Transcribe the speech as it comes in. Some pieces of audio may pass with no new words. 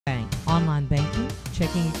online banking,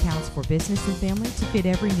 checking accounts for business and family to fit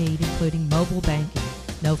every need, including mobile banking,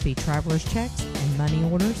 no-fee traveler's checks and money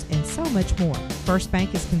orders, and so much more. First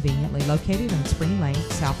Bank is conveniently located on Spring Lane,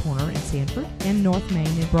 South Corner, and Sanford, and North Main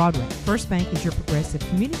and Broadway. First Bank is your progressive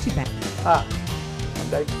community bank. Hi, I'm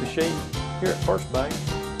Dave Basheen. Here at First Bank,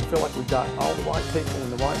 I feel like we've got all the right people in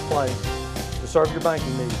the right place to serve your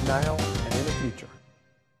banking needs now and in the future.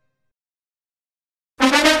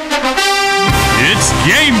 It's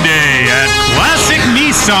game day at Classic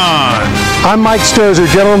Nissan. I'm Mike Stozer,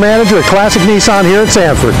 General Manager at Classic Nissan here in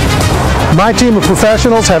Sanford. My team of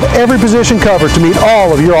professionals have every position covered to meet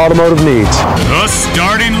all of your automotive needs. The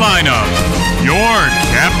starting lineup. Your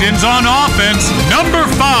captains on offense, number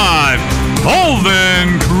 5,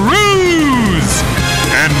 Holden Cruz.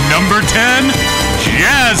 And number 10,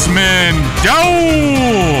 Jasmine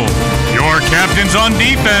Dole. Your captains on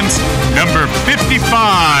defense, number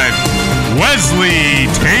 55, Wesley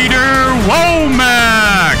Tater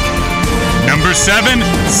Womack. Number 7,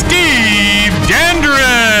 Steve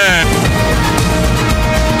Dandrin.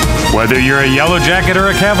 Whether you're a Yellow Jacket or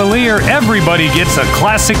a Cavalier, everybody gets a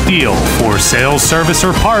classic deal. For sales, service,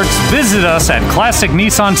 or parts, visit us at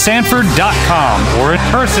ClassicNissanSanford.com or in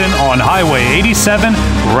person on Highway 87,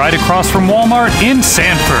 right across from Walmart in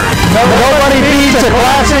Sanford. Nobody beats a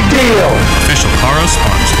classic deal. Official Caro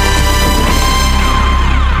sponsor.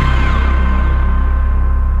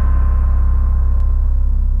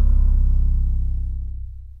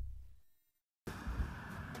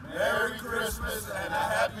 Merry Christmas and a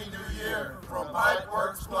Happy New Year from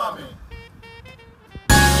Pipeworks Plumbing.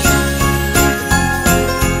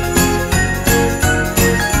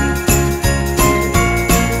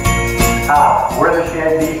 Hi, we're the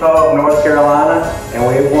Shed Depot of North Carolina, and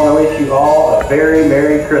we want to wish you all a very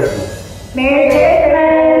Merry Christmas. Merry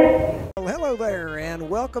Christmas! Well, hello there, and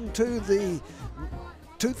welcome to the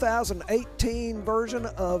 2018 version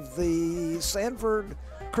of the Sanford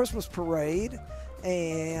Christmas Parade.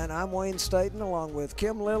 And I'm Wayne Staton along with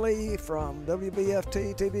Kim Lilley from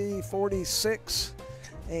WBFT TV 46,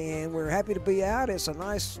 and we're happy to be out. It's a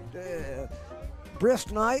nice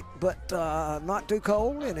brisk night, but not too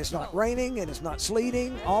cold, and it's not raining, and it's not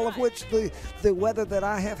sleeting, all of which the weather that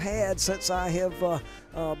I have had since I have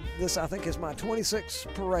this I think is my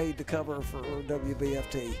 26th parade to cover for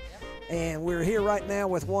WBFT. And we're here right now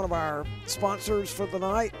with one of our sponsors for the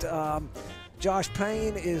night. Josh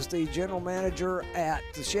Payne is the general manager at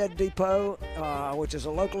the Shed Depot, which is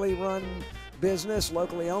a locally run business,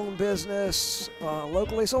 locally owned business,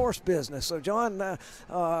 locally sourced business. So John,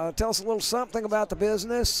 tell us a little something about the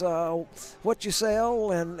business, what you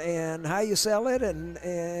sell and how you sell it,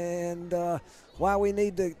 and why we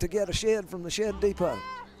need to get a shed from the Shed Depot.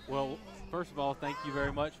 Well, first of all, thank you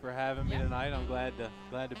very much for having me tonight. I'm glad to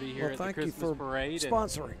be here at the Christmas parade.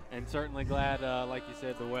 Sponsoring. And certainly glad, like you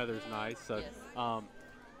said, the weather's nice. So, yes.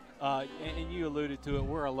 And you alluded to it.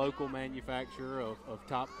 We're a local manufacturer of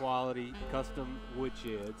top quality custom wood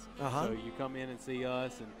sheds. So you come in and see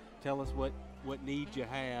us and tell us what needs you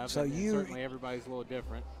have. So and certainly everybody's a little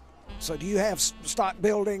different. So do you have stock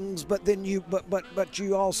buildings, but then you but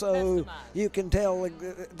you also you can tell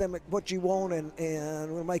them what you want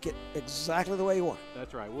and we'll make it exactly the way you want.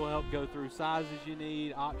 That's right. We'll help go through sizes you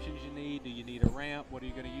need, options you need. Do you need a ramp? What are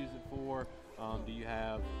you going to use it for? Do you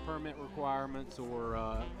have permit requirements or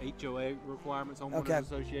HOA requirements, homeowners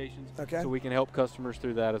associations? So we can help customers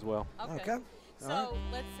through that as well. Okay. So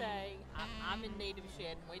let's say I'm in need of a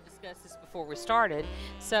shed, and we discussed this before we started.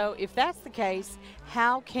 So if that's the case,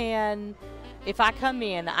 if I come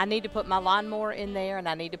in, I need to put my lawnmower in there and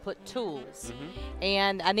I need to put tools.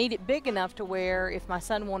 And I need it big enough to where if my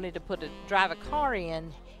son wanted to drive a car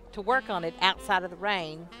in to work on it outside of the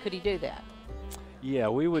rain, could he do that? Yeah,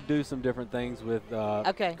 we would do some different things with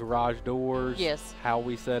garage doors, how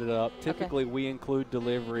we set it up. Typically, we include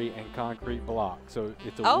delivery and concrete block. So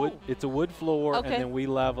it's a wood floor, and then we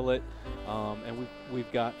level it. And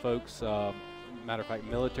we've got folks, matter of fact,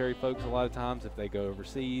 military folks a lot of times, if they go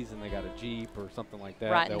overseas and they got a Jeep or something like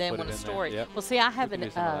that, right, they'll and then put want it to in store there. it. Yep. Well, see, I have an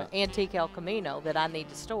antique El Camino that I need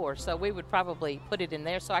to store, so we would probably put it in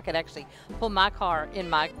there so I could actually pull my car in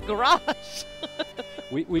my garage.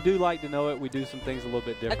 We do like to know it. We do some things a little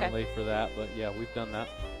bit differently for that, but yeah, we've done that.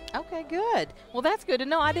 Okay, good. Well, that's good to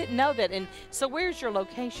know. I didn't know that. And so where's your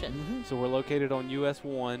location? So we're located on US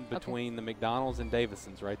 1 between the McDonald's and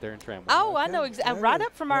Davison's right there in Tramway. Oh, I know exactly. Right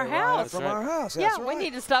up from our house. Right up from our house. Yeah, we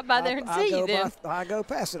need to stop by there and see you then. I go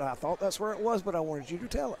past it. I thought that's where it was, but I wanted you to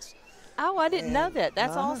tell us. Oh, I didn't know that.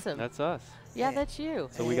 That's awesome. That's us. Yeah, that's you.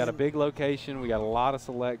 So we got a big location. We got a lot of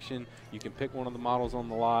selection. You can pick one of the models on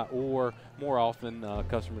the lot, or more often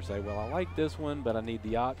customers say, well, I like this one, but I need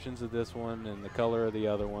the options of this one and the color of the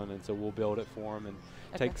other one, and so we'll build it for them. And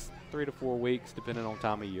it takes 3 to 4 weeks, depending on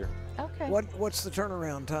time of year. Okay. What's the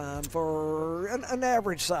turnaround time for an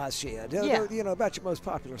average size shed? Yeah. You know, about your most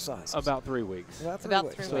popular size. About 3 weeks. About 3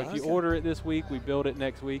 weeks. So if you order it this week, we build it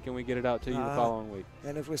next week, and we get it out to you the following week.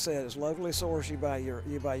 And as we said, it's locally sourced. You buy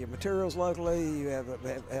your materials locally. You have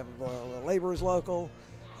laborers local,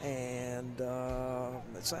 and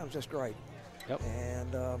it sounds just great. Yep.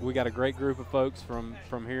 And we got a great group of folks from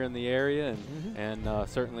here in the area, and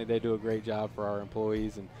certainly they do a great job for our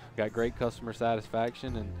employees, and got great customer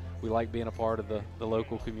satisfaction, and we like being a part of the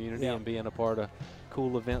local community and being a part of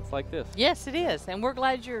cool events like this. Yes, it is, and we're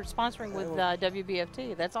glad you're sponsoring with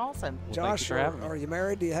WBFT. That's awesome. Well, Josh, are you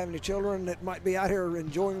married? Do you have any children that might be out here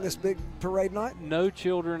enjoying this big parade night? No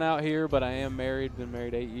children out here, but I am married. Been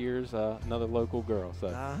married 8 years. Another local girl.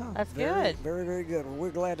 So that's very, good. Very, very good. Well,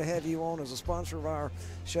 we're glad to have you on as a sponsor of our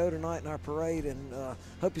show tonight and our parade, and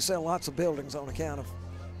hope you sell lots of buildings on account of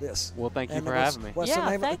this. Well, thank you for having me. What's the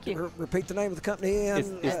name? Repeat the name of the company.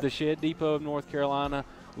 It's the Shed Depot of North Carolina,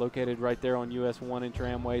 located right there on US 1 and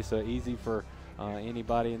Tramway, so easy for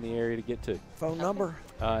anybody in the area to get to. Phone number?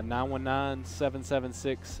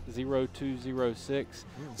 919-776-0206.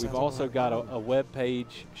 We've also got a web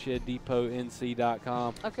page,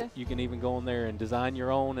 ShedDepotNC.com. Okay. You can even go on there and design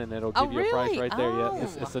your own, and it'll give you a price right there. Yeah,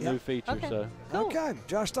 it's a new feature. Okay. So. Cool. Okay,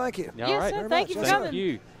 Josh, thank you. All right. Sir, thank you for coming. Thank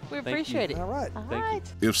you. We appreciate it. All right. Thank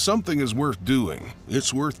you. If something is worth doing,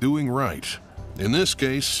 it's worth doing right. In this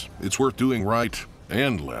case, it's worth doing right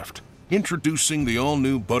and left. Introducing the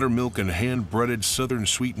all-new buttermilk and hand-breaded Southern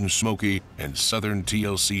Sweet and Smoky and Southern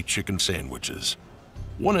TLC chicken sandwiches.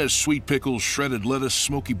 One has sweet pickles, shredded lettuce,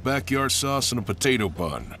 smoky backyard sauce, and a potato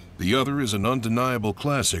bun. The other is an undeniable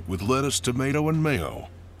classic with lettuce, tomato, and mayo.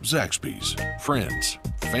 Zaxby's. Friends.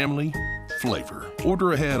 Family. Flavor.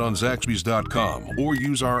 Order ahead on Zaxby's.com or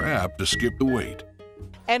use our app to skip the wait.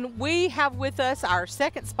 And we have with us our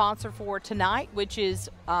second sponsor for tonight, which is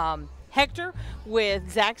Hector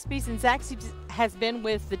with Zaxby's, and Zaxby's has been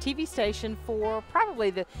with the TV station for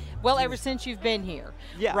probably ever since you've been here.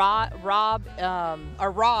 Yeah. Rod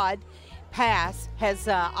Pass has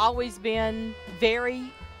always been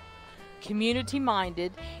very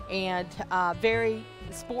community-minded and very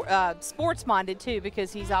sports-minded too,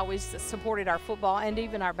 because he's always supported our football and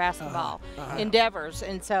even our basketball endeavors.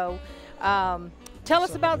 And so, tell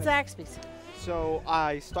us about Zaxby's. So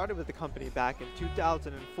I started with the company back in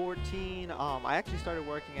 2014. I actually started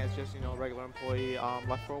working as just a regular employee.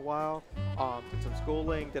 Left for a while, did some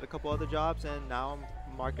schooling, did a couple other jobs, and now I'm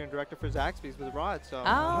marketing director for Zaxby's with Rod. So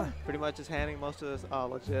pretty much just handling most of this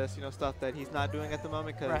stuff that he's not doing at the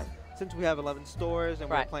moment, because since we have 11 stores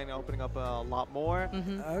and we're planning on opening up a lot more,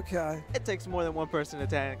 okay, it takes more than one person to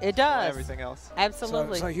tank. It does. Everything else.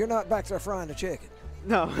 Absolutely. So you're not back there frying the chicken?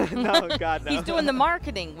 No, no, God, no. He's doing the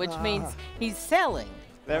marketing, which means he's selling.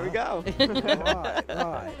 There we go.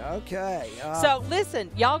 Right, okay. So listen,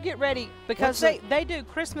 y'all get ready, because they do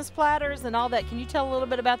Christmas platters and all that. Can you tell a little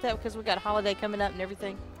bit about that, because we got a holiday coming up and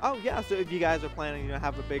everything? Oh yeah, so if you guys are planning to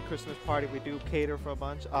have a big Christmas party, we do cater for a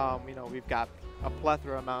bunch. We've got a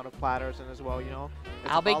plethora amount of platters, and as well,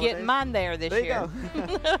 I'll be getting mine there this year. There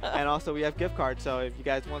you go. And also we have gift cards, so if you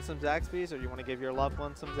guys want some Zaxby's or you want to give your loved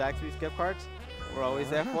one some Zaxby's gift cards, we're always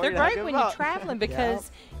there for you. They're great when you're traveling,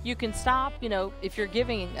 because you can stop, if you're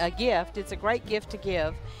giving a gift, it's a great gift to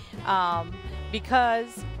give,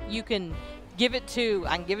 because you can give it to,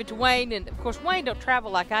 I can give it to Wayne, and of course Wayne don't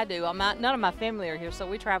travel like I do. None of my family are here, so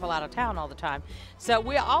we travel out of town all the time. So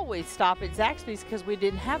we always stop at Zaxby's because we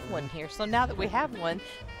didn't have one here. So now that we have one,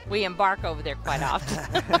 we embark over there quite often.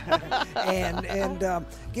 and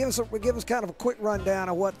give us kind of a quick rundown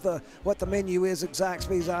of what the menu is at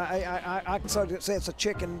Zaxby's. I can sort of say it's a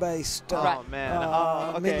chicken based. Oh man.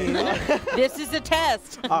 Okay. This is a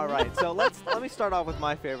test. All right. So let me start off with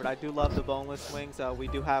my favorite. I do love the boneless wings. We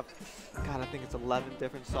do have, God, I think it's 11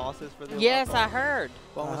 different sauces for the. Yes, I heard.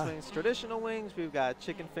 Boneless wings, traditional wings. We've got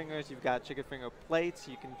chicken fingers. You've got chicken finger plates.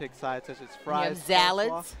 You can pick sides such as fries. You have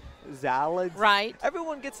salads. Salads. Right.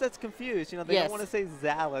 Everyone gets that's confused. They don't want to say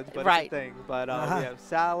salads, but it's a thing. But we have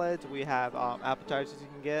salads. We have appetizers you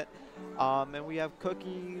can get, and we have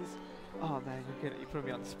cookies. Oh man, you put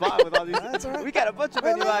me on the spot with all these. That's all right. We got a bunch of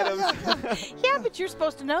menu items. Yeah, but you're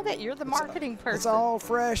supposed to know that. You're the marketing person. It's all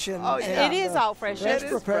fresh and it is all fresh. Fresh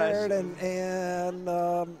prepared and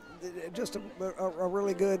just a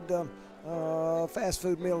really good fast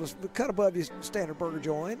food meal. Is cut above your standard burger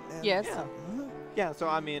joint. And yes. Yeah. Yeah, so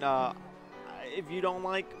I mean, if you don't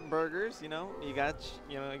like burgers, we got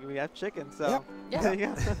chicken. So yeah.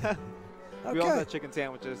 yeah. We also have chicken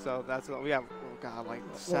sandwiches, so that's what we have. Oh God, like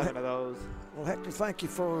 7 of those. Well, Hector, thank you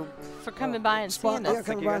for coming by and seeing us. Yeah,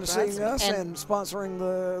 coming by and seeing us and sponsoring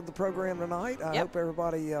the program tonight. I hope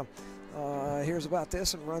everybody hears about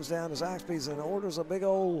this and runs down to Zaxby's and orders a big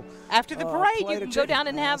old after the parade. You can go down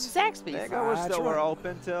and have Zaxby's. We're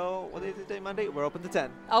open till what is today? Monday. We're open to 10.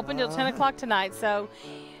 Open till 10 o'clock tonight. So.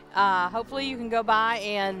 Hopefully you can go by,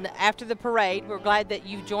 and after the parade, we're glad that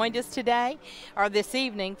you joined us today or this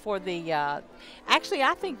evening for the actually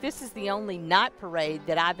I think this is the only night parade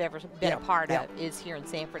that I've ever been a part of is here in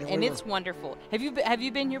Sanford, and it's wonderful. Have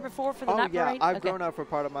you been here before for the night parade? I've grown up for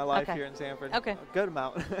part of my life here in Sanford. Okay. A good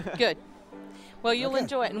amount. Good. Well, you'll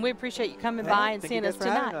enjoy it, and we appreciate you coming by and seeing us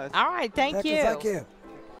tonight. All right, thank you. Thank you.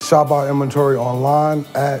 Shop our inventory online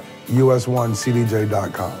at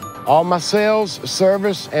us1cdj.com. All my sales,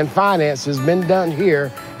 service, and finance has been done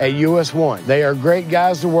here at US 1. They are great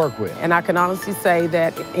guys to work with. And I can honestly say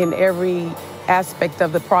that in every aspect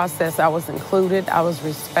of the process, I was included, I was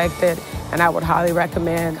respected, and I would highly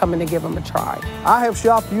recommend coming to give them a try. I have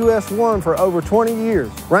shopped US 1 for over 20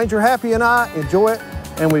 years. Ranger Happy and I enjoy it,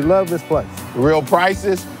 and we love this place. Real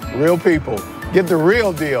prices, real people. Get the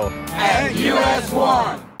real deal at US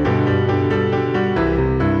 1.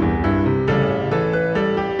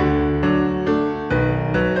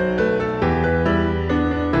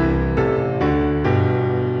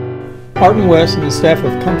 Martin West and the staff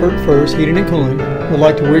of Comfort First Heating and Cooling would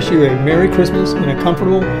like to wish you a Merry Christmas and a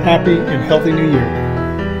comfortable, happy, and healthy New Year.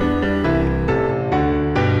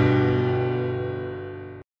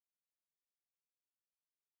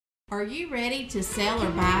 Are you ready to sell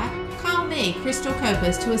or buy? Call me, Crystal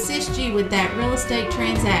Copas, to assist you with that real estate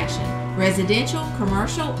transaction. Residential,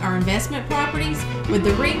 commercial, or investment properties, with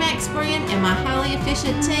the RE/MAX brand and my highly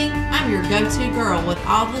efficient team, I'm your go-to girl with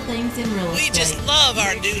all the things in real estate. We just love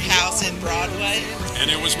our new house in Broadway.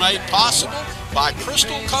 And it was made possible by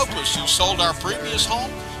Crystal Copas, who sold our previous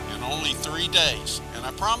home in only 3 days. And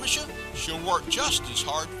I promise you, she'll work just as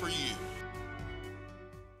hard for you.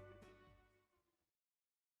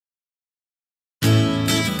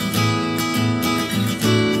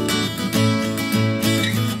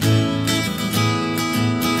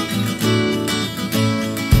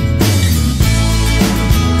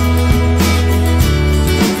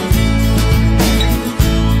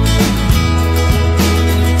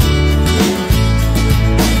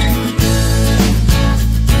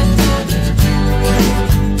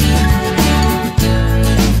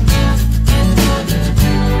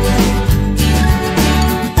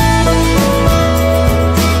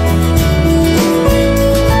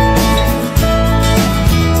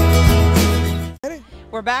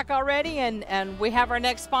 We're back already, and we have our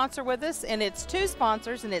next sponsor with us, and it's 2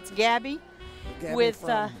 sponsors, and it's Gabby with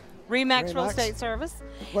RE/MAX Real Estate Service.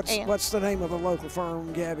 What's the name of the local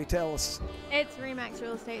firm, Gabby? Tell us. It's RE/MAX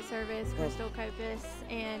Real Estate Service, Crystal Copas,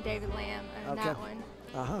 and David Lamb on that one.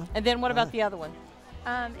 And then what about the other one?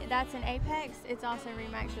 That's in Apex. It's also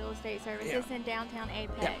RE/MAX Real Estate Service. It's in downtown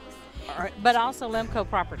Apex. All right. But also LAMCO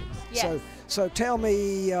Properties. Yes. So tell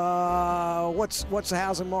me, what's the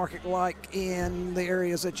housing market like in the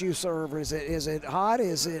areas that you serve? Is it hot?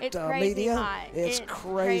 Is it it's crazy medium? hot. It's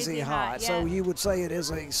crazy hot. Yeah. So you would say it is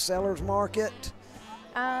a seller's market?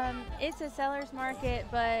 It's a seller's market,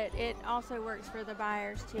 but it also works for the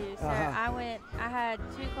buyers too. So I had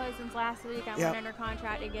 2 closings last week. I went under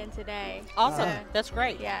contract again today. Awesome. That's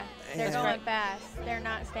great. Yeah, they're going fast. They're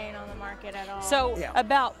not staying on the market at all. So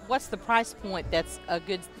about what's the price point that's a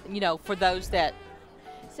good, for those that?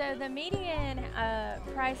 So the median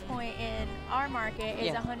price point in our market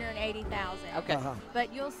is $180,000. Okay.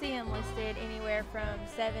 But you'll see them listed anywhere from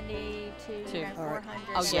 70 to 400.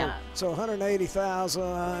 Oh yeah. So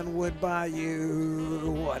 180,000 would buy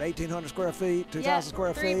you what? 1,800 square feet, 2,000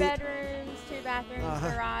 square feet. 3 bedrooms, 2 bathrooms,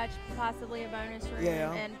 garage, possibly a bonus room,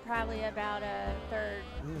 and probably about a third,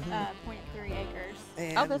 0.3 acres.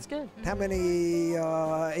 And that's good. How many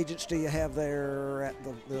agents do you have there at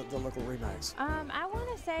the local RE/MAX? I want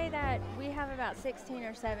to say that we have about 16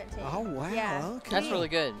 or 17. Oh, wow. Yeah. Okay. That's really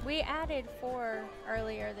good. We added 4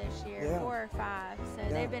 earlier this year, 4 or 5. So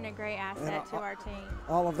they've been a great asset to our team.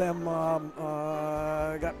 All of them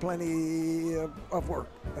got plenty of work.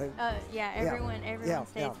 Everyone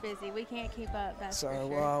stays busy. We can't keep up. That's for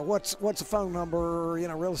sure. What's a phone number?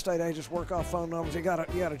 Real estate agents work off phone numbers. You got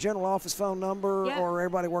a general office phone number, or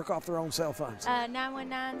everybody work off their own cell phones?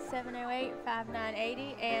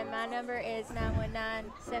 919-708-5980, and my number is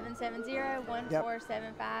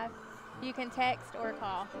 919-770-1475. You can text or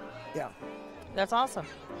call. Yeah. That's awesome.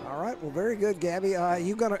 All right. Well, very good, Gabby. Are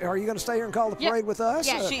you gonna stay here and call the parade with us?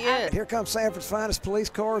 Yeah, she is. Here comes Sanford's finest police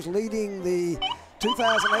cars leading the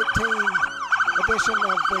 2018 edition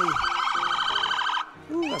of the.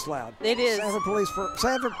 Ooh, that's loud. It is.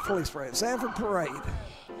 Sanford Parade.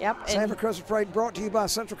 Yep. Sanford Christmas Parade brought to you by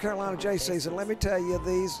Central Carolina JCs. And let me tell you,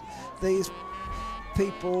 these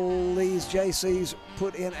people, these JCs,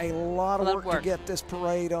 put in a lot of work to get this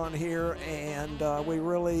parade on here, and we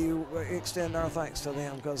really extend our thanks to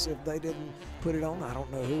them, because if they didn't put it on, I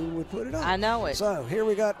don't know who would put it on. I know it. So here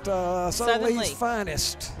we got Southern Lee's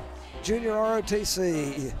finest, Junior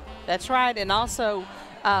ROTC. That's right, and also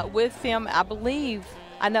with them,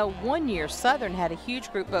 I know one year Southern had a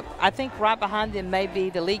huge group, but I think right behind them may be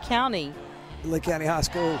the Lee County High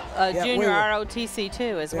School Junior ROTC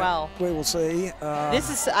too as well. We will see.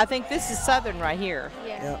 I think this is Southern right here.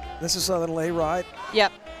 Yeah. This is Southern Lee, right?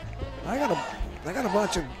 Yep. I got a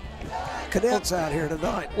bunch of cadets out here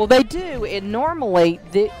tonight. Well, they do, and normally,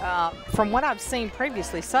 from what I've seen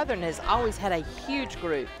previously, Southern has always had a huge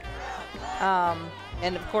group,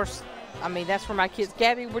 and of course, I mean that's where my kids.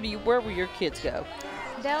 Gabby, where will your kids go?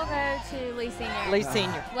 They'll go to Lee Senior. Lee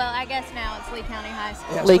Senior. Well, I guess now it's Lee County High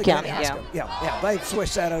School. Yeah, Lee County, yeah. They've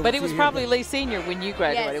switched that over. But it was probably Lee Senior when you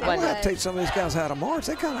graduated, yes, wasn't it? Teach some of these guys how to march.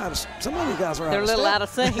 They kind of out of. Some of these guys are They're out of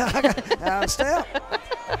step. They're a little out of sync. Out of step.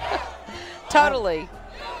 Totally.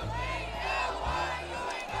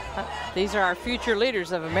 These are our future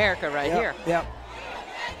leaders of America right here. Yep.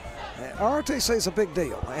 ROTC is a big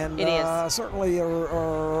deal, and it is. Certainly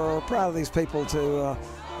are proud of these people to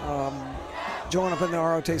join up in the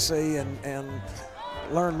ROTC and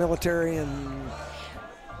learn military and.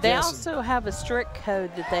 They also have a strict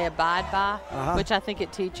code that they abide by, which I think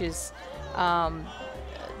it teaches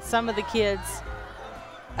some of the kids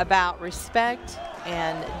about respect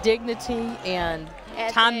and dignity and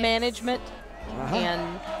time management,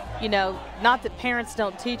 and not that parents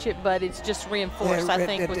don't teach it, but it's just reinforced. I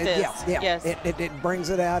think with this, yes, it brings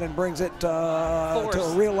it out and brings it to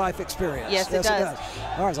a real life experience. Yes, it does.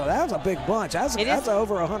 All right, so that was a big bunch. That's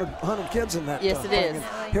over 100 kids in that. Yes, it is.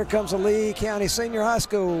 And here comes the Lee County Senior High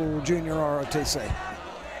School Junior ROTC.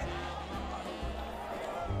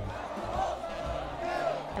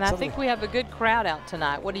 And I think we have a good crowd out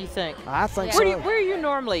tonight. What do you think? I think so. Where are you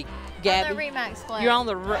normally, Gabby? On the Remax float. You're on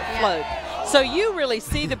the float. So you really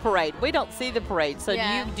see the parade. We don't see the parade. So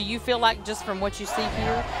do you feel like, just from what you see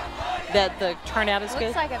here, that the turnout is good?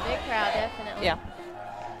 Looks like a big crowd, definitely. Yeah.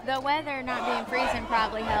 The weather not being freezing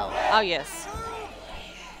probably helped. Oh, yes.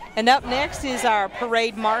 And up next is our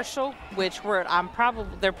parade marshal, which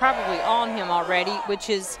they're probably on him already, which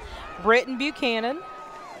is Britton Buchanan.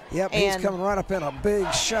 Yep, he's coming right up in a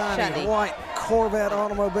big, shiny white Corvette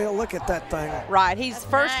automobile. Look at that thing. Right, he's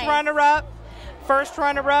first runner-up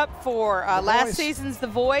for last season's The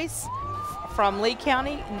Voice from Lee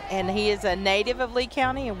County, and he is a native of Lee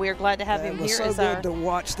County, and we're glad to have him here. It was so good to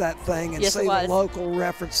watch that thing and see the local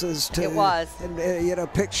references to it. Was. And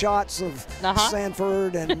pick shots of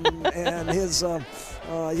Sanford and his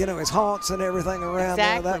his haunts and everything around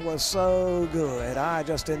there. That was so good. I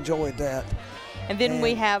just enjoyed that. And then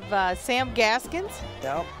we have Sam Gaskins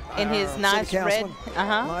in his nice red,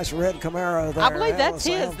 nice red Camaro there. I believe that's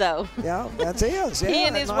his, though. Yeah, that's his. Yeah, he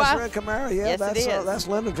and his nice wife. Red Camaro. Yeah, yes, that's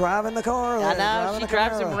Linda driving the car. I know, she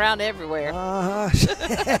drives him around everywhere.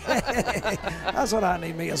 That's what I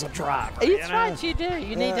need me as a driver. That's right, you do.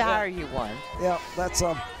 You need to hire you one. Yeah, that's the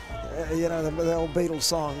old Beatles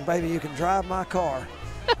song, "Baby, you can drive my car."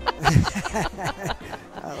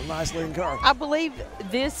 A nice looking car. I believe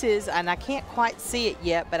this is, and I can't quite see it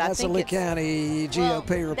yet, but that's I think Lee County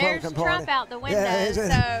GOP Republican Party. There's Trump out the window.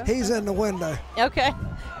 Yeah, he's in the window. Okay.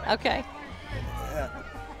 Yeah.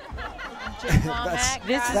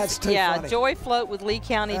 That's too funny. Joy Float with Lee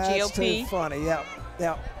County GOP. That's too funny. Yeah.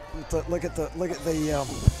 Look at the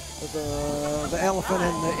elephant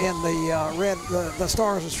in the red the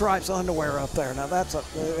Stars and Stripes underwear up there. Now that's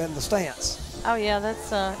in the stance. Oh yeah,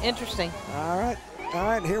 that's interesting. All right.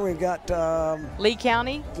 Here we've got Lee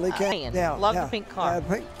County. Yeah, love the pink car.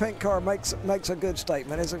 Pink car makes a good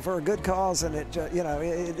statement. It's for a good cause, and it's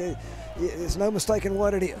no mistaking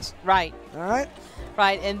what it is. Right. All right.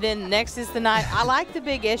 Right, and then next is the night. I like the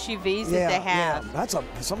big SUVs that they have. Yeah,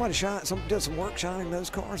 somebody did some work shining those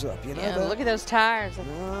cars up. Yeah, look at those tires.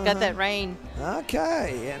 Got that rain.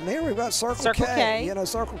 Okay, and there we've got Circle K.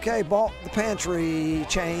 Circle K bought the pantry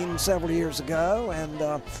chain several years ago and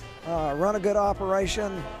run a good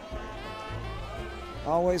operation.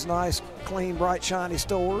 Always nice, clean, bright, shiny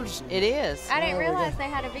stores. It is. I didn't realize they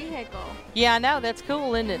had a vehicle. Yeah, I know. That's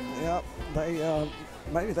cool, isn't it? Yep.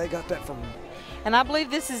 Maybe they got that from. And I believe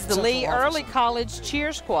this is the Lee Early College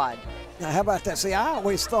Cheer Squad. Now, how about that? See, I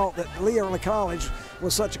always thought that Lee Early College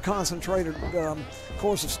was such a concentrated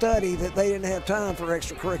course of study that they didn't have time for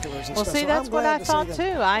extracurriculars and well, stuff. See, so that's what I thought too.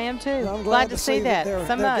 I am too. I'm glad to see that.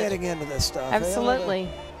 They're getting into this stuff. Absolutely.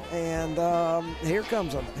 And here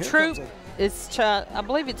comes them. Troop. It's I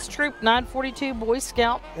believe it's Troop 942 Boy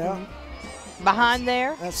Scout. Yeah. Behind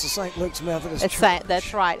there. That's the St. Luke's Methodist Church.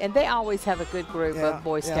 That's right. And they always have a good group of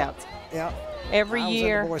Boy Scouts. Yeah. Every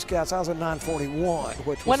year. I was in the Boy Scouts. I was in 941,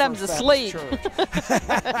 which was one of them's asleep.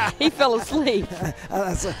 He fell asleep.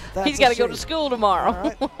 He's got to go to school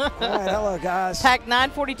tomorrow. All right, hello, guys. Pack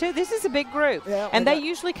 942. This is a big group. Yeah, and they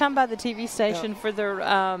usually come by the TV station for their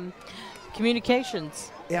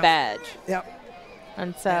communications badge. Yep.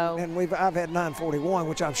 And so. And I've had 941,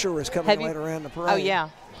 which I'm sure is coming later in the parade. Oh, yeah,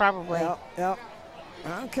 probably. Yep.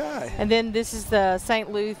 Okay. And then this is the St.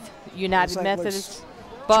 Luke United Methodist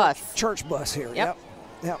bus. Church bus here. Yep.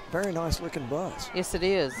 Very nice looking bus. Yes, it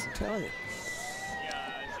is. I tell you.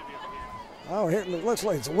 Oh, here it looks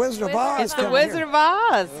like it's the Wizard of Oz. It's the Wizard of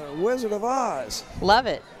Oz. Wizard of Oz. Love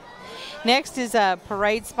it. Next is a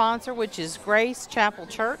parade sponsor, which is Grace Chapel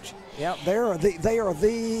Church. Yep, they are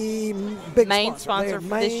the big main sponsor for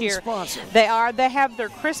this year. Sponsor. They have their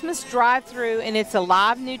Christmas drive-through, and it's a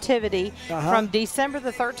live nativity from December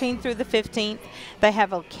the 13th through the 15th. They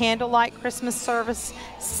have a candlelight Christmas service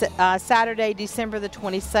Saturday, December the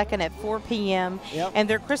 22nd at 4 p.m. Yep. And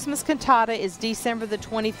their Christmas cantata is December the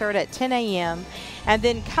 23rd at 10 a.m. And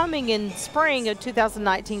then coming in spring of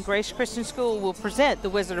 2019, Grace Christian School will present the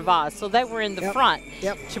Wizard of Oz. So they were in the front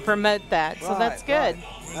to promote that. So that's good. Right.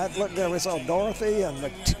 That looked good. We saw Dorothy and the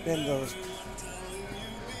Tin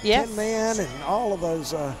Man and all of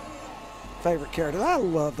those favorite characters. I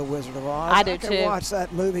love the Wizard of Oz. I do too. I can watch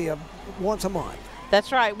that movie once a month.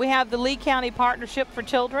 That's right. We have the Lee County Partnership for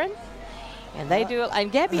Children, and they do it. And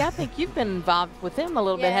Gabby, I think you've been involved with them a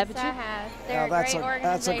little bit, haven't you? Yes, I have. They're a great organization.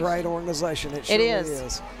 That's a great organization. It surely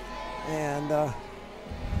is. And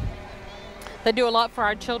they do a lot for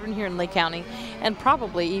our children here in Lee County, and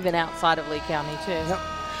probably even outside of Lee County too. Yep.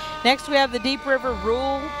 Next, we have the Deep River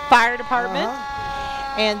Rural Fire Department,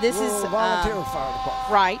 and this is volunteer fire department.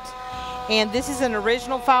 Right. And this is an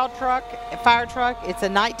original fire truck. It's a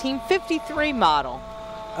 1953 model.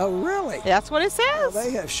 Oh, really? That's what it says. Well,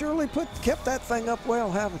 they have surely kept that thing up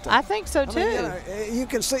well, haven't they? I think so too. I mean, you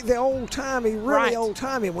can see the old-timey, really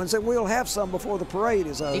old-timey ones, and we'll have some before the parade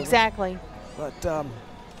is over. Exactly. But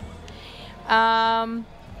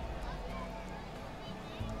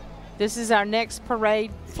this is our next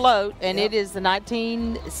parade float, and it is the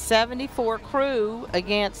 1774 crew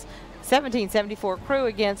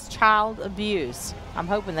against child abuse. I'm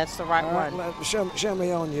hoping that's the right one. Show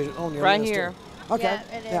me on your right list here. Okay.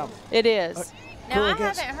 Yeah, it is. It is. Now, I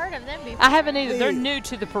haven't heard of them before. I haven't either. They're new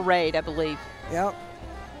to the parade, I believe. Yep.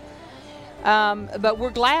 But we're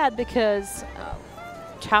glad because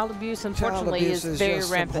child abuse, unfortunately, is very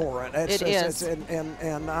rampant. Abhorrent. It is.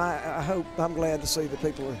 And I'm glad to see that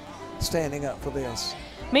people are standing up for this.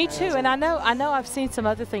 Me too, and I know I've seen some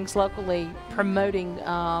other things locally promoting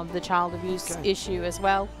the child abuse issue as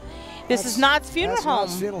well. This is Knott's Funeral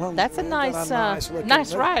Home. That's a nice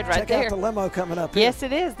ride right there. Check out the limo coming up here. Yes,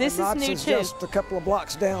 it is. This is new too. Just a couple of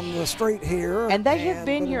blocks down the street here. And they have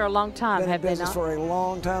been here a long time, have they not? For a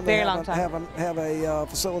long time. Very long time. Have a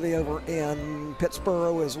facility over in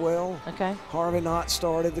Pittsboro as well. Okay. Harvey Knott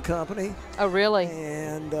started the company. Oh, really?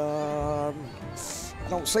 And I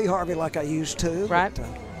don't see Harvey like I used to. Right. But,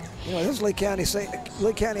 this is Lee County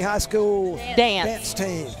High School dance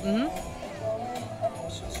team. Mm-hmm.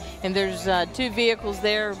 And there's 2 vehicles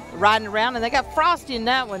there riding around, and they got Frosty in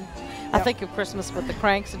that one. I think of Christmas with the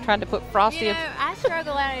Cranks and trying to put Frosty. I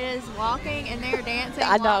struggle at it as walking, and they're dancing.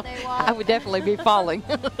 I know. While they walk. I would definitely be falling.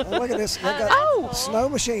 Look at this. They got snow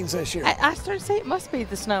machines this year. I started to say it must be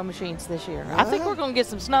the snow machines this year. I think we're going to get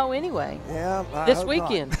some snow anyway. Yeah. This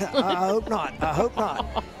weekend. I hope not. I hope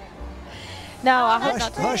not. No, I hope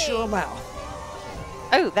not. Hush your mouth.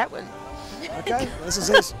 Oh, that one. Okay. This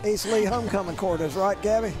is East Lee Homecoming Quarters, right,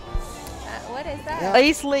 Gabby? What is that? Yeah.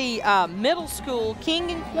 East Lee Middle School,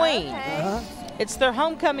 King and Queen. Okay. It's their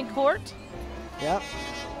homecoming court. Yep.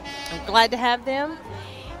 I'm glad to have them.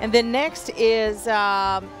 And then next is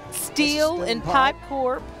Steel and Pipe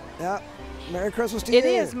Corp. Yep. Merry Christmas to you. It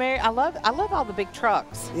is Merry. I love all the big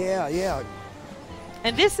trucks. Yeah.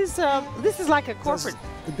 And this is like a corporate.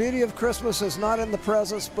 The beauty of Christmas is not in the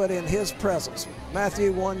presents, but in His presence.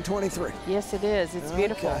 Matthew 1:23. Yes, it is. It's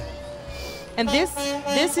beautiful. And this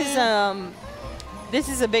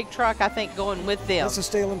is a big truck, I think, going with them. That's a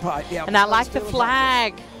Steel and Pipe. Yeah. And I like the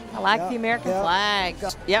flag. I like the American flag.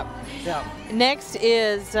 Yep. Yeah. Next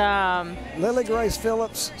is Lily Grace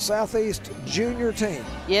Phillips, Southeast Junior Team.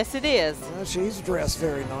 Yes, it is. She's dressed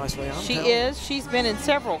very nicely. She is. She's been in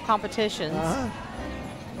several competitions.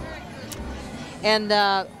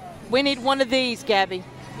 And we need one of these, Gabby.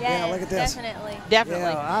 Yes, yeah, look at this.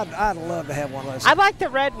 Definitely. Yeah, I'd love to have one of those. I like the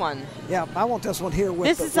red one. Yeah, I want this one here with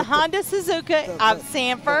this is a Honda Suzuka of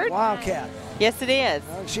Sanford. The Wildcat. Yes, it is.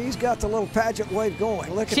 She's got the little pageant wave going.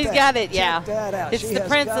 Look at that. She's got it, yeah. Check that out. It's the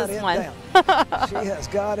princess one. She has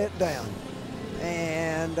got it down.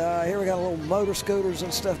 And here we got a little motor scooters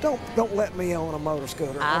and stuff. Don't let me own a motor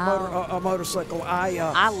scooter, a motorcycle.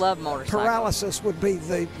 I love motorcycles. Paralysis would be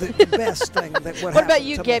the best thing that would happen. What about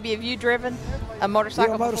you, Gabby? Have you driven a motorcycle?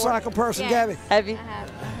 You're a motorcycle person, yes. Gabby. Have you? I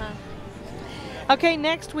have. Okay,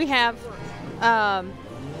 next we have.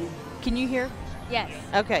 Can you hear? Yes.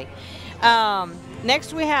 Okay.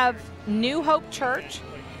 Next we have New Hope Church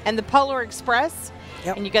and the Polar Express.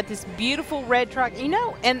 Yep. And you got this beautiful red truck, you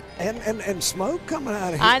know, and smoke coming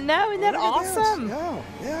out of here. I know, isn't that awesome?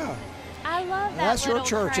 Yeah. I love that. That's your little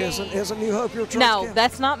church, train. isn't New Hope your church? No, Kim?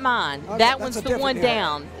 that's not mine. Okay, that that's one's a the one different-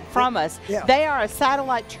 down from us. Yeah. They are a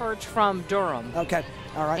satellite church from Durham. Okay,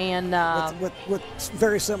 all right. And with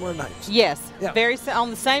very similar names. yes, Yeah. on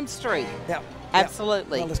the same street. Yeah.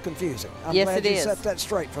 Absolutely. Well, it's confusing. I'm Yes, glad it you is. set that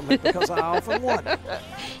straight for me because I often wonder.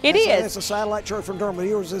 It is. It's a satellite church from Durham.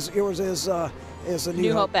 Yours is a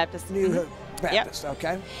New Hope Baptist. New Hope Baptist. Yep.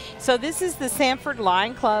 Okay. So this is the Sanford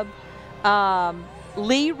Lion Club,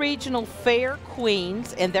 Lee Regional Fair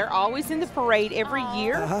Queens, and they're always in the parade every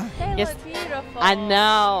year. They look beautiful. I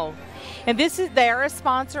know. And they're a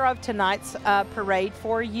sponsor of tonight's parade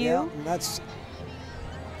for you. Yeah, and that's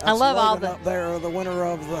I love all Logan up there, the winner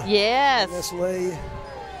of the Miss Lee,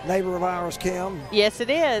 neighbor of ours, Kim. Yes, it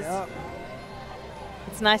is. Yeah.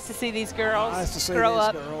 It's nice to see these girls Nice to see grow these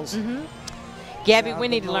up. girls. Mm-hmm. Gabby, Yeah, we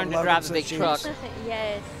I've need been to learn to Logan drive a big since she truck. was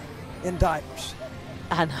Yes. in diapers.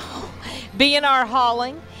 I know. B&R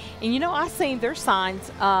Hauling, and you know I seen their signs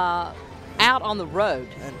out on the road.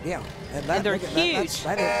 And they're look at huge.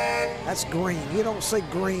 That's green. You don't see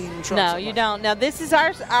green trucks. No, you don't. Now this is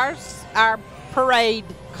our parade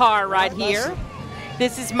car right here.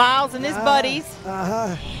 This is Miles and his buddies.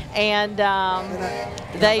 And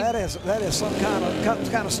they. That is some kind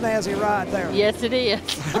of snazzy ride there. Yes, it is.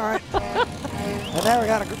 All right. And now we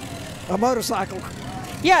got a motorcycle.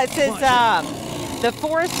 Yeah, it says the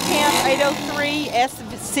Forest Camp 803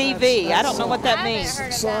 SCV. I don't know what that means.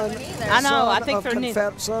 I know. I think they're new.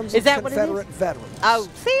 Sons Is that of what it Confederate is? veterans. Oh,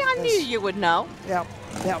 see, I knew you would know. Yep.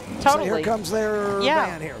 Totally. So here comes their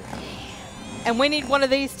band here. And we need one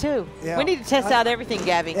of these too. Yeah. We need to test out everything,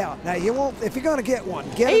 Gabby. Yeah. Now you won't. If you're going to get one,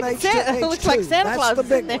 get an H2. It looks like Santa Claus. That's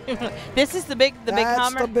the big one. This is the big Hummer.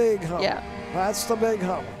 That's the big Hummer. Yeah. That's the big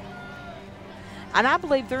Hummer. And I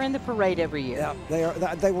believe they're in the parade every year. Yeah, they are.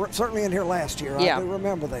 They were certainly in here last year. Yeah. I do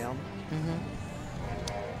remember them. Mm-hmm.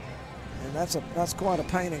 And that's quite a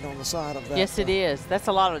painting on the side of that. Yes, it is. That's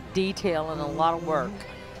a lot of detail and a lot of work.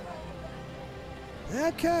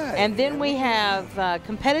 Okay. And then we have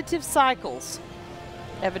competitive cycles.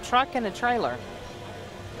 They have a truck and a trailer.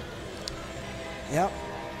 Yep.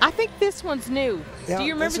 I think this one's new. Yeah, Do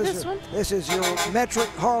you remember this one? This is your Metric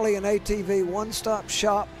Harley and ATV one-stop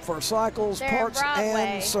shop for cycles, parts,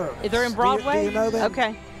 and service. They're in Broadway? Do you know them?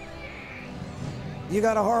 Okay. You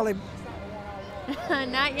got a Harley?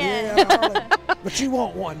 Not yet. Yeah, Harley. But you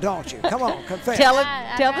want one, don't you? Come on, confess. Tell the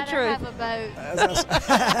I'd truth. have a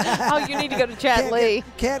boat. Oh, you need to go to Chad Lee.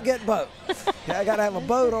 Can't get both. I got to have a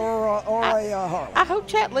boat or a Harley. I hope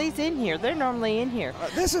Chad Lee's in here. They're normally in here.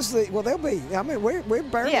 This is they'll be. I mean, we're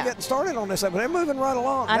barely getting started on this, but they're moving right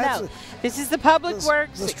along. I know. This is the Public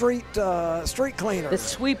Works. The street cleaner. The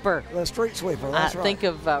sweeper. The street sweeper. That's right. Think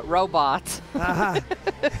of Robots.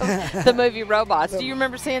 The movie Robots. Do you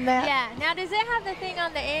remember seeing that? Yeah. Now, does it have the thing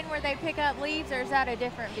on the end where they pick up leaves, or is that a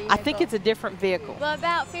different vehicle? I think it's a different vehicle. Well,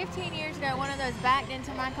 about 15 years ago, one of those backed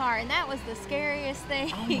into my car, and that was the scariest thing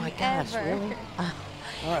Oh my gosh, ever. really?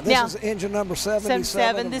 All right, this is engine number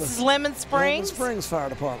 77. This is Lemon Springs. Lemon Springs Fire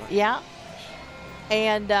Department. Yeah.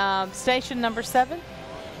 And station number 7.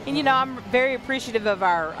 And you know, I'm very appreciative of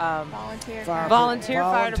our volunteer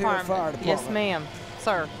fire department. Yes, ma'am.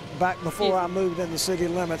 Sir. Back before I moved in the city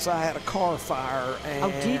limits, I had a car fire.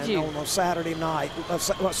 And did you? On a Saturday night,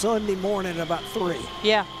 Sunday morning at about 3.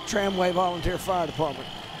 Yeah. Tramway Volunteer Fire Department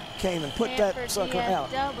came and put Sanford that sucker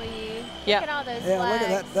out. Look at all those Yeah, flags.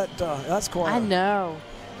 look at that. That's quite. I know.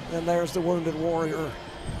 And there's the Wounded Warrior.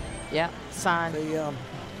 Yeah, sign. The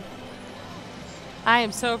I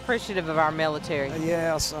am so appreciative of our military.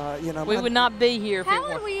 Yes, you know. We would not be here if How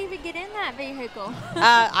would we even get in that vehicle?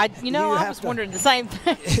 I was wondering the same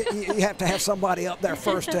thing. You have to have somebody up there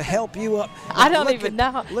first to help you up. I don't even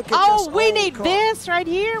know. Look at this we need car. this right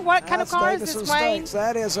here. What kind of car is this, Wayne?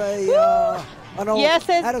 That is a.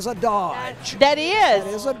 That is a Dodge. That is.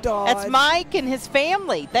 That is a Dodge. That's Mike and his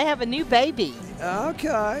family. They have a new baby.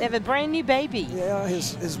 Okay. They have a brand new baby. Yeah,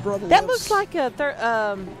 his brother. That looks like a.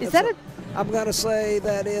 Is that a? I'm gonna say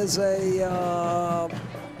that is a.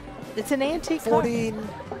 It's an antique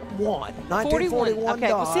 1941 Okay.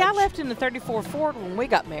 Dodge. Well, see, I left in the 34 Ford when we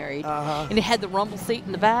got married, and it had the rumble seat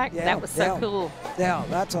in the back. Yeah, that was so cool. Yeah,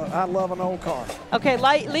 I love an old car. Okay,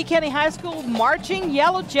 Lee County High School marching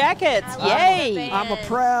Yellow Jackets. Yay! I'm a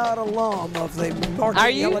proud alum of the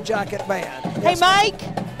marching Yellow Jacket band. Hey, Mike.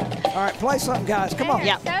 All right, play something, guys. Come on.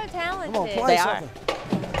 They're so talented. Come on, play something.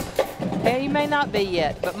 He may not be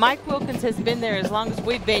yet, but Mike Wilkins has been there as long as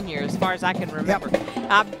we've been here, as far as I can remember.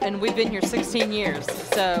 And we've been here 16 years.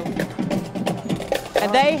 So,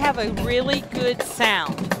 and they have a really good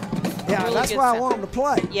sound. Yeah, really that's good why sound. I want them to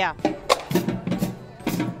play. Yeah.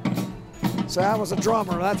 So I was a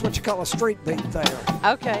drummer. That's what you call a street beat there.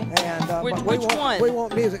 Okay. And which one? We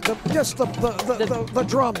want music. Just the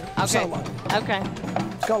drum solo. Okay.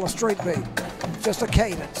 It's called a street beat. Just a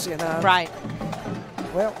cadence, you know. Right.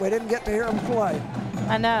 Well, we didn't get to hear them play.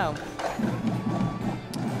 I know.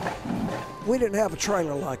 We didn't have a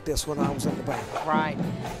trailer like this when I was in the band. Right.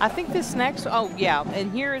 I think this next. Oh yeah.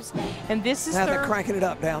 And this is. Now their, they're cranking it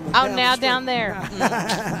up down. Down there.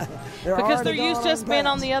 Because they're used to spin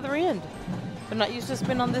on the other end. They're not used to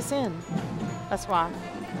spin on this end. That's why.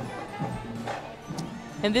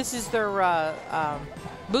 And this is their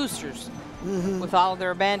boosters with all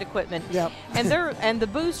their band equipment. Yep. And the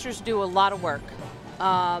boosters do a lot of work.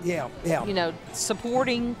 Yeah. You know,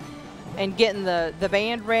 supporting and getting the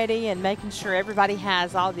band ready and making sure everybody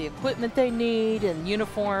has all the equipment they need and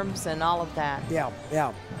uniforms and all of that. Yeah.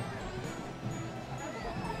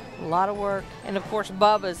 A lot of work. And, of course,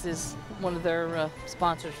 Bubba's is one of their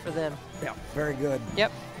sponsors for them. Yeah, very good.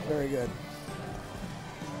 Yep. Very good.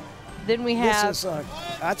 Then we have... This is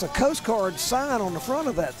that's a Coast Guard sign on the front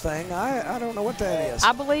of that thing. I don't know what that is.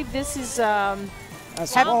 I believe this is...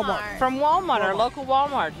 That's Walmart. From Walmart, our local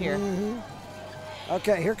Walmart here.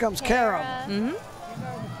 Okay, here comes Kara.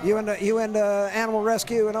 You into animal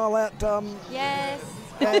rescue and all that? Yes.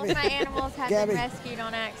 Gabby. All my animals have Gabby. been rescued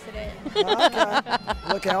on accident.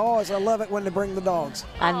 Okay. Look, I love it when they bring the dogs.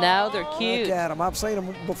 I know, they're cute. Look at them. I've seen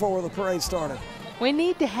them before the parade started. We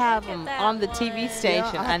need to have them on the TV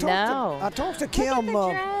station. Yeah, I know. I talked to Kim.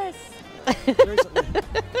 Recently.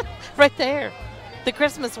 Right there. The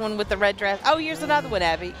Christmas one with the red dress. Oh, here's another one,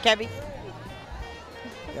 Gabby.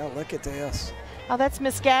 Yeah, look at this. Oh, that's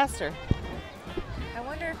Miss Gaster. I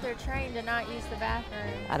wonder if they're trained to not use the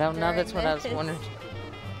bathroom. I don't know. That's what I was wondering.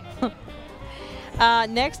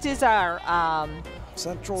 Next is our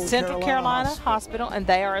Central Carolina Hospital, and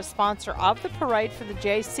they are a sponsor of the parade for the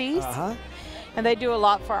JCs. And they do a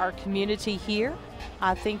lot for our community here.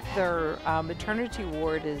 I think their maternity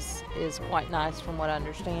ward is quite nice from what I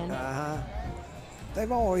understand. They've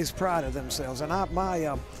always prided themselves, and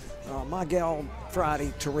my gal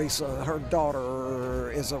Friday, Teresa, her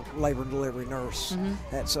daughter is a labor and delivery nurse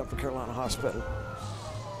at Central Carolina Hospital.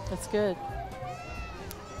 That's good.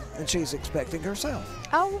 And she's expecting herself.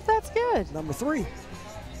 Oh, well, that's good. Number 3.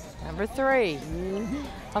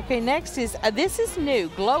 Okay, next is, this is new,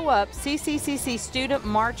 Glow Up CCCC Student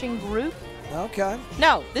Marching Group. Okay.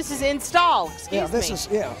 No, this is installed, excuse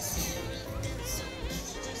me.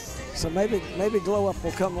 So maybe Glow Up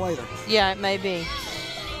will come later. Yeah, it may be.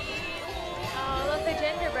 Oh, look, the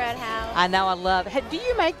gingerbread house. I know, I love it. Hey, do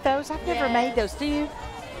you make those? I've never made those, do you?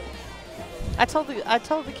 I told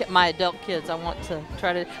my adult kids I want to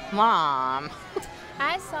try to, Mom.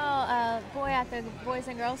 I saw a boy at the Boys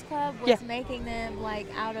and Girls Club was making them like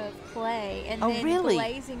out of clay and then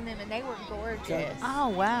glazing them, and they were gorgeous. Okay. Oh,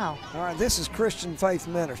 wow. All right, this is Christian Faith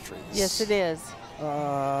Ministries. Yes, it is.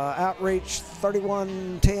 Outreach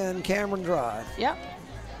 3110 Cameron Drive. Yep.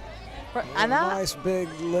 I know. Nice big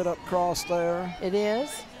lit up cross there. It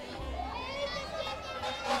is.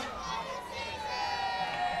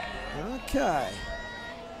 Okay.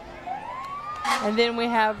 And then we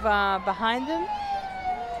have behind them,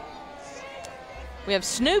 we have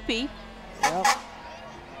Snoopy. Yep.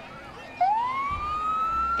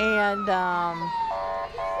 And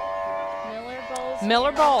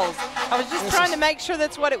Miller Bowls. I was just trying to make sure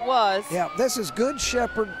that's what it was. Yeah, this is Good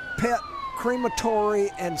Shepherd Pet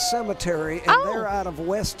Crematory and Cemetery, and they're out of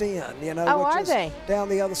West End, which is down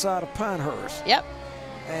the other side of Pinehurst. Yep.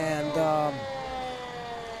 And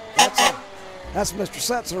That's Mr.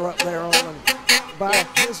 Setzer up there on the back.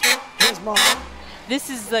 His mom. This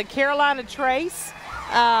is the Carolina Trace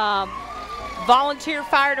Volunteer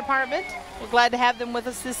Fire Department. We're glad to have them with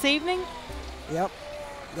us this evening. Yep.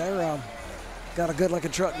 They're got a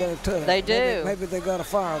good-looking truck there, too. They do. Maybe they've got a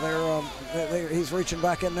fire. He's reaching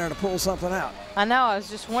back in there to pull something out. I know. I was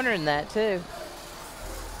just wondering that, too.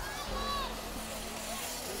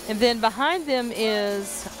 And then behind them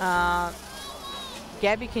is,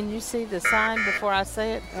 Gabby, can you see the sign before I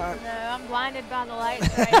say it? No, I'm blinded by the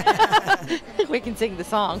lights right now. We can sing the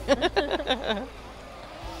song.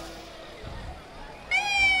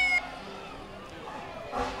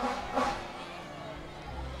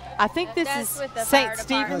 I think this is St.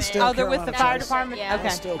 Stephen's. Oh, they're with the fire department? Yeah. Okay.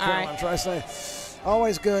 Still All right. Trace.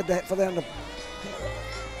 Always good for them to,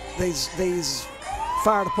 these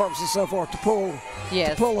fire departments and so forth, to pull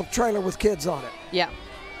a trailer with kids on it. Yeah.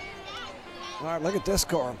 All right, look at this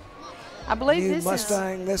car. I believe New this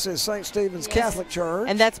Mustang. This is St. Stephen's Catholic Church.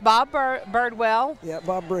 And that's Bob Birdwell. Yeah,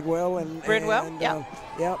 Bob Bridwell.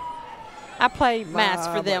 Yep. I play Mass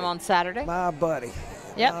for them on Saturday. My buddy.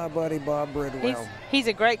 Yep. My buddy Bob Bridwell. He's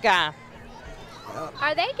a great guy.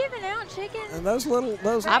 Are they giving out chicken? And those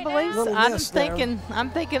I believe so. I'm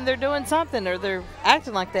thinking they're doing something, or they're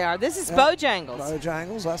acting like they are. This is Bojangles.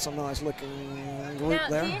 Bojangles, that's a nice looking group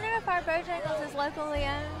there. Do you know if our Bojangles is locally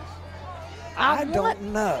owned? I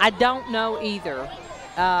don't know. I don't know either.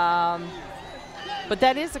 But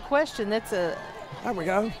that is a question. There we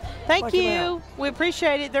go. Thank you. We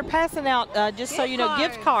appreciate it. They're passing out, just so you know,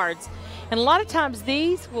 gift cards. And a lot of times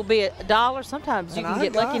these will be $1. Sometimes you can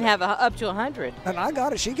get lucky and have up to 100. And I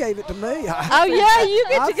got it. She gave it to me. You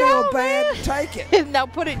get to go. I feel bad to take it. No,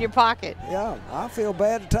 put it in your pocket. Yeah, I feel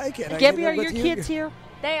bad to take it. Gabby, are your kids here?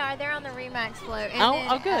 They are. They're on the Remax float.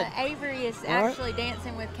 And good. Avery is actually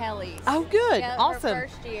dancing with Kelly's. Oh, good. Yeah, awesome. Her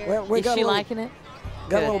first year. Well, is she liking it?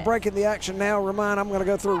 Got a little break in the action now. I'm going to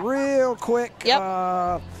go through real quick.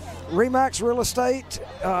 Yep. Remax Real Estate,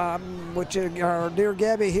 which is our dear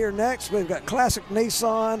Gabby here next. We've got classic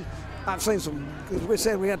Nissan. I've seen some, as we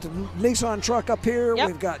said, we got the Nissan truck up here. Yep.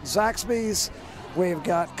 We've got Zaxby's. We've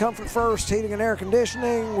got Comfort First Heating and Air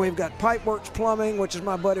Conditioning. We've got Pipeworks Plumbing, which is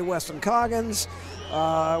my buddy Weston Coggins.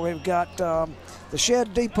 We've got the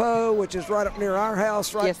Shed Depot, which is right up near our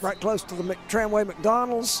house, right close to the Tramway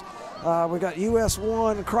McDonald's. We've got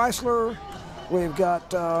US1 Chrysler. We've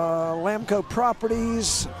got LAMCO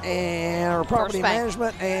Properties and Property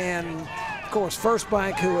Management, and of course First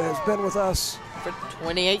Bank, who has been with us for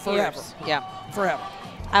 28 years. Yeah, forever.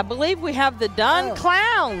 I believe we have the Dunn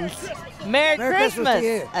Clowns. Merry Christmas to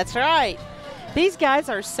you. That's right. These guys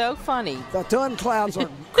are so funny. The Dunn Clowns are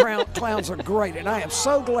great, and I am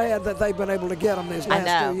so glad that they've been able to get them these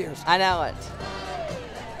last 2 years. I know it.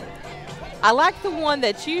 I like the one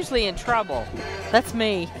that's usually in trouble. That's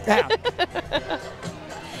me. Yeah.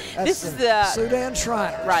 This is the Sudan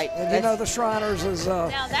Shriners. Right. And you know the Shriners is. Now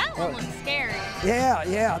that one looks scary.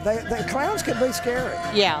 Yeah. The clowns can be scary.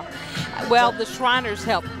 Yeah. Well, the Shriners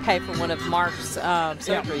helped pay for one of Mark's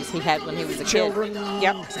surgeries he had when he was a Children, kid.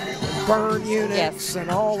 Yep. Burn units and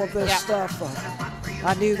all of this stuff.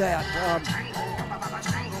 I knew that.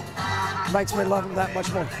 Makes me love them that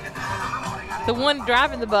much more. The one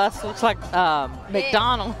driving the bus looks like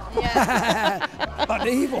McDonald. Yeah. An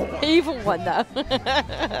evil one. Evil one, though.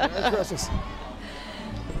 Merry Christmas.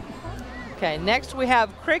 Okay, next we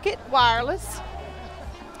have Cricket Wireless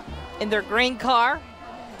in their green car.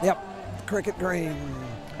 Yep, Cricket Green.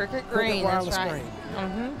 Cricket Green, Wireless that's right. Green.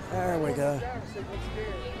 Mm-hmm. There we go.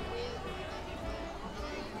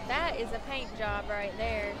 That is a paint job right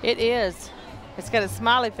there. It is. It's got a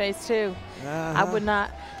smiley face, too. Uh-huh. I would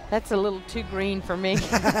not. That's a little too green for me.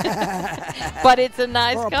 But it's a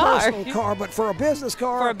nice car. For a personal car, but for a business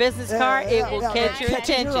car. For a business car, it will catch your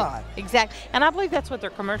attention. Your eye. Exactly. And I believe that's what their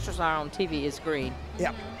commercials are on TV is green.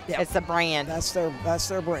 Yep. It's the brand. That's their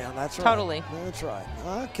brand. That's right. Totally. That's right.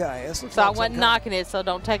 Okay. This looks so like I wasn't knocking it, so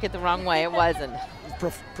don't take it the wrong way. It wasn't.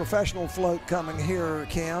 Professional float coming here,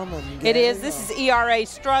 Kim. And it is. This is ERA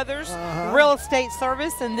Struthers Real Estate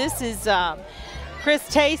Service, and this is Chris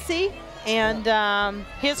Tacey and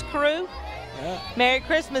his crew. Yeah. Merry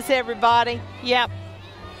Christmas, everybody. Yep.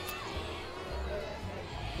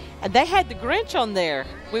 And they had the Grinch on there.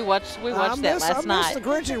 We watched that last night. I missed the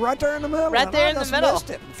Grinchy right there in the middle. Right there in the middle.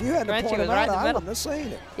 Missed it. If you had to point it out, I wouldn't have seen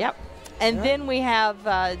it. Yep. And then we have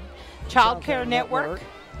Child Care Network.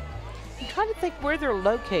 I'm trying to think where they're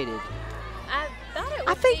located. I thought it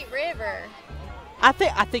was Deep River. I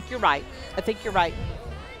think you're right. I think you're right.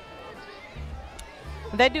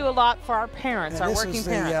 They do a lot for our parents, our working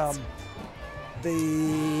parents.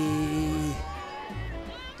 The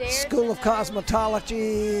School of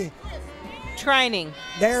Cosmetology. Training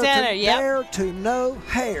Dare Center, to, yep. Dare to Know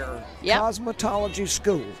Hair. Yep. Cosmetology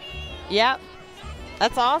School. Yep.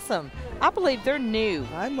 That's awesome. I believe they're new.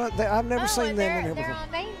 I've never seen them in here before. They're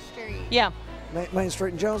on Main Street. Yeah. Main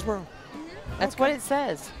Street in Jonesboro? That's what it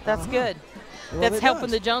says. That's good. Well, That's it helping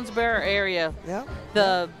does. the Jonesboro area. Yeah.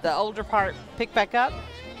 The older part pick back up.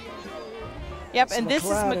 Yep, It's and this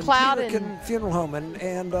is McLeod McLeod and Peterkin Funeral Home,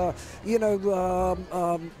 and you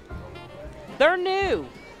know, they're new.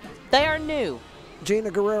 They are new.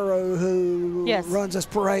 Gina Guerrero, who Yes. runs this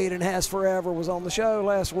parade and has forever, was on the show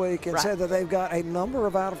last week and Right. said that they've got a number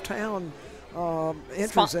of out-of-town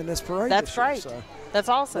entries in this parade. That's this year, great. so That's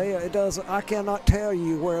awesome. it does. I cannot tell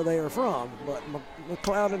you where they are from, but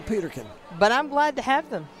McLeod and Peterkin. But I'm glad to have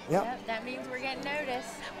them. Yep. That means we're getting noticed.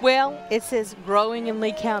 Well, it says growing in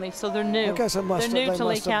Lee County, so they're new. Okay, so they're new to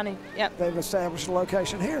Lee County. Yep. They've established a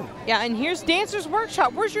location here. Yeah, and here's Dancer's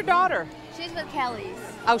Workshop. Where's your daughter? She's with Kelly's.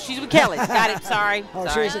 Oh, she's with Kelly's. Got it. Sorry. Oh,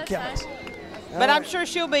 Sorry. she's at Kelly's. But I'm sure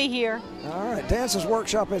she'll be here. All right, Dance's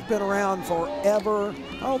Workshop has been around forever.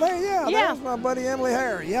 Oh, there's my buddy Emily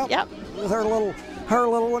Hare. Yep. Yep. With her little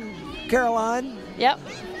one, Caroline. Yep.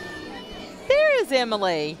 There is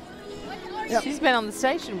Emily. Yep. She's been on the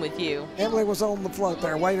station with you. Emily was on the float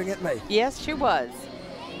there, waving at me. Yes, she was.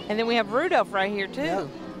 And then we have Rudolph right here too. Yep.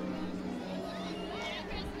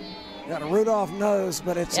 Got a Rudolph nose,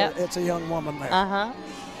 but it's a young woman there. Uh-huh.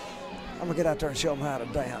 I'm gonna get out there and show them how to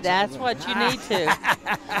dance. That's what you need to.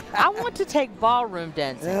 I want to take ballroom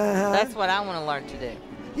dancing. That's what I want to learn to do.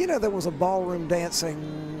 You know, there was a ballroom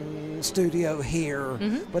dancing studio here,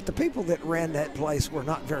 but the people that ran that place were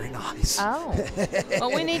not very nice. Oh.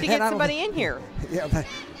 Well, we need to get somebody in here. Yeah.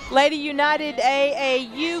 Lady United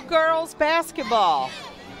AAU girls basketball.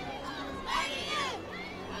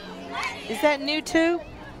 Is that new too?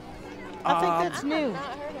 I think that's new.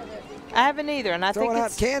 I haven't either, and I think Throwing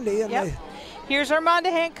it's out candy. And here's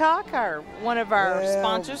Armando Hancock, one of our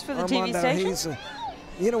sponsors for the Armando, TV station.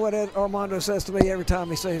 You know what Armando says to me every time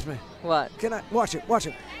he sees me? What? Can I watch it? Watch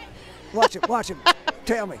it. Watch it. Watch it.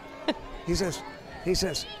 Tell me. He says,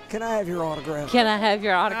 can I have your autograph? Can I have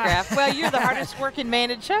your autograph? Well, you're the hardest working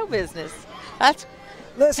man in show business. That's.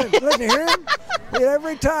 Listen, hear him?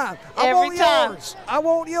 Every time. I want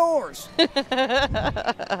yours.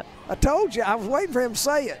 I told you. I was waiting for him to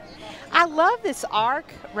say it. I love this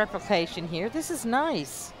arc replication here. This is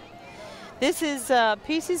nice. This is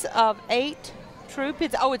pieces of 8 true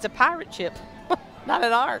pieces. Oh, it's a pirate ship, not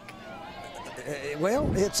an arc.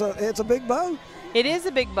 Well, it's a big boat. It is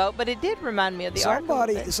a big boat, but it did remind me of the arc.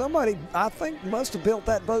 Somebody, I think, must have built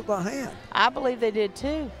that boat by hand. I believe they did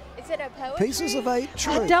too. Is it a poetry? Pieces of 8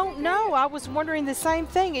 true. I don't know. I was wondering the same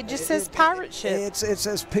thing. It just says pirate ship. It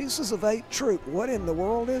says pieces of 8 troop. What in the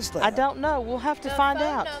world is that? I don't know. We'll have to find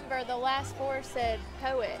out. The phone number, the last 4 said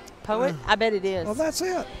poet. Poet? I bet it is. Well, that's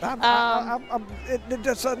it. It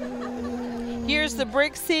just here's the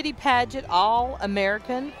Brick City Pageant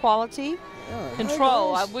All-American Quality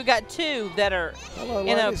Control. We've got 2 that are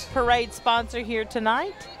in a parade sponsor here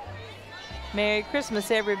tonight. Merry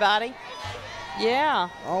Christmas, everybody. Yeah.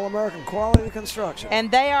 All-American Quality Construction. And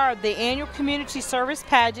they are the annual community service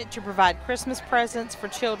pageant to provide Christmas presents for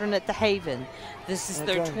children at the Haven. This is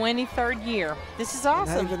their 23rd year. This is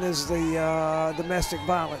awesome. Haven is the domestic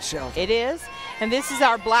violence shelter. It is. And this is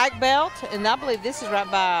our black belt, and I believe this is right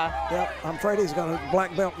by... Yep, I'm afraid he's going to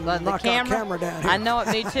black belt and knock our camera down here. I know it,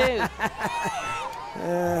 me too.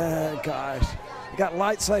 Gosh. You got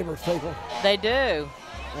lightsabers, people. They do.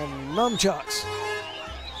 And nunchucks.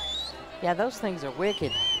 Yeah, those things are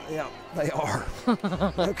wicked. Yeah, they are.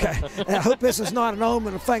 Okay. And I hope this is not an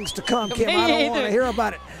omen of things to come, Kim. I don't want to hear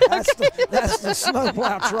about it. That's the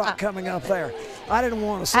snowplow truck coming up there. I didn't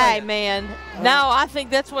want to say Hey, it. man. No, I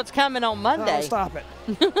think that's what's coming on Monday. Oh, stop it.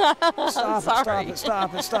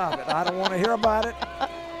 Stop it. I don't want to hear about it.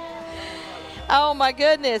 Oh, my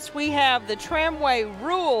goodness. We have the Tramway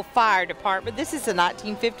Rural Fire Department. This is a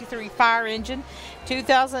 1953 fire engine,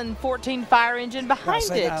 2014 fire engine behind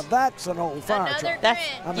it. Now that's an old fire truck. I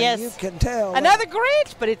mean, yes. you can tell. Another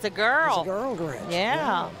Grinch, but it's a girl. It's a girl Grinch.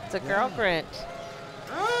 Yeah, it's a girl Grinch.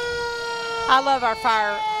 I love our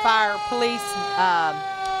fire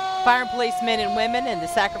and police men and women and the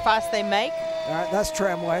sacrifice they make. All right, that's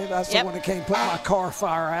Tramway. That's the one that came put my car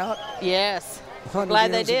fire out. Yes.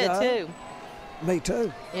 Glad they did, too. Me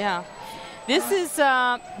too. Yeah. This is,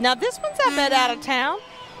 now this one's a bit out of town.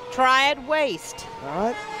 Triad Waste.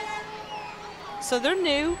 All right. So they're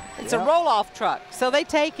new. It's a roll-off truck. So they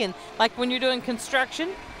take in, like when you're doing construction,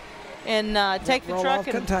 and take the truck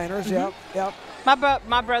and containers. Yep.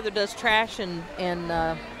 My brother does trash and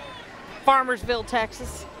Farmersville,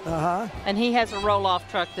 Texas. Uh-huh. And he has a roll-off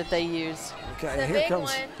truck that they use. Okay, here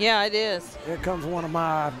comes. Yeah, it is. Here comes one of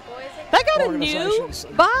my. They got a new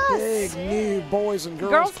bus. Big new Boys and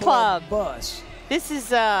Girls Club bus. This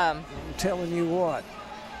is. I'm telling you what.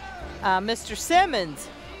 Mr. Simmons.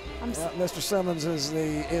 Mr. Simmons is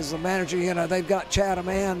the manager. You know, they've got Chatham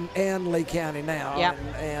and Lee County now. Yep.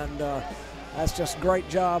 And that's just a great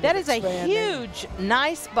job. That is a huge,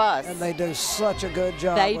 nice bus. And they do such a good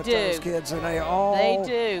job with those kids. And they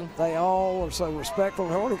all are so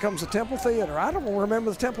respectful. And when it comes to Temple Theater, I don't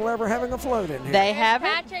remember the Temple ever having a float in here. They have it?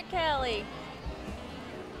 Patrick Kelly.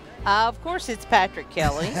 Of course it's Patrick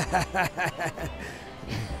Kelly.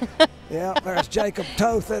 Yeah, there's Jacob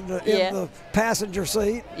Toth in the passenger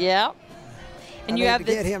seat. Yeah. And you have to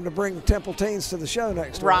get him to bring the Temple teens to the show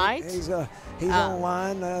next week. Right. He's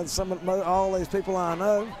online. All these people I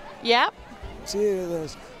know. Yep.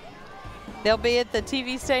 They'll be at the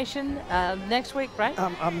TV station next week, right?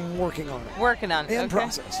 I'm working on it. Working on it. In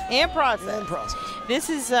process. In process. This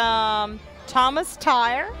is Thomas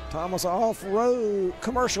Tire. Thomas Off-Road,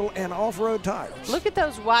 commercial and off-road tires. Look at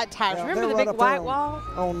those white tires. Yeah, remember the big white wall?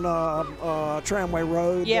 On Tramway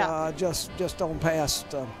Road. Yeah. Just on past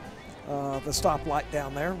the stoplight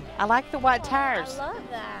down there. I like the white tires. I love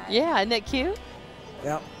that. Yeah, isn't that cute?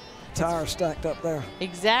 Yep. Tires stacked up there.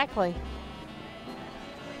 Exactly.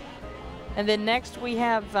 And then next we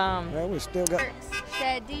have. We still got.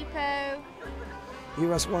 Shed Depot.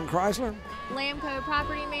 US 1 Chrysler. LAMCO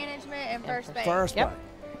Property Management and First Bank. First Bank.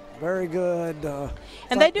 Very good.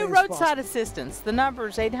 And they do roadside assistance. The number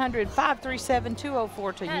is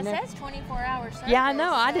 800-537-2042. It says 24-hour service. Yeah, I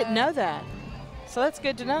know. I didn't know that. So that's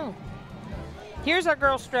good to know. Here's our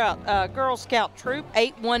Girl Scout troop,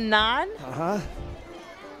 819. Uh-huh.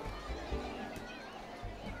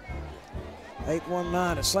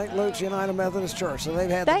 819 at St. Luke's United Methodist Church. So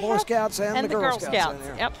they've had the Boy Scouts and the Girl Scouts in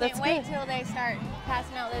there. Yep, that's Can't wait till they start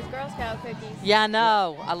passing out those Girl Scout cookies. Yeah, I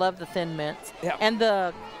know. I love the Thin Mints. Yep. And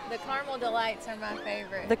the Caramel Delights are my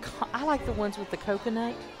favorite. I like the ones with the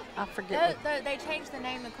coconut. I forget. They changed the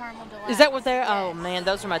name of Caramel Delights. Is that what they're? Yes. Oh, man,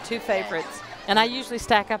 those are my two favorites. Yes. And I usually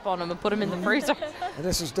stack up on them and put them in the freezer. And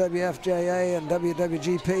this is WFJA and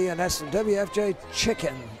WWGP, and that's the WFJ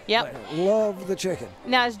chicken. Yep. Love the chicken.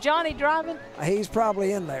 Now, is Johnny driving? He's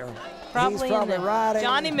probably in there. He's probably riding.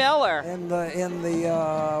 Johnny Miller. In the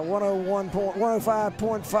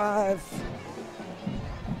 105.5.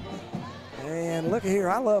 And look here,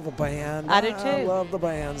 I love a band. I do too. I love the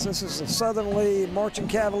bands. This is the Southern Lee Marching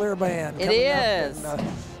Cavalier Band. It is. Now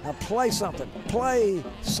play something. Play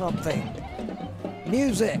something.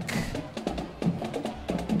 Music.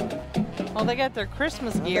 Oh, they got their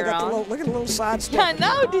Christmas gear on. Look at the little side step. Yeah, I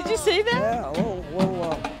know. Did you see that? Yeah.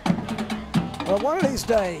 Well, one of these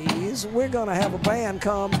days, we're going to have a band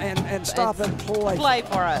come and stop and play. Play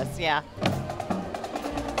for us, yeah.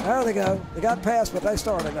 There they go. They got past, but they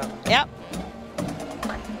started up. Yep.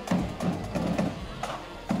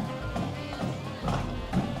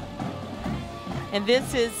 And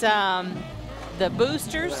this is the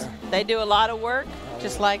boosters. They do a lot of work,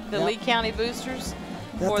 just like the Lee County boosters.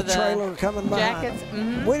 Got for the trailer coming jackets.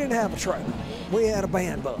 Mm-hmm. We didn't have a trailer. We had a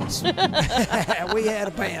band bus. We had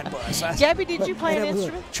a band bus. Gabby, did you play an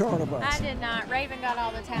instrument? Charter bus. I did not. Raven got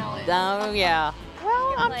all the talent. Oh, yeah.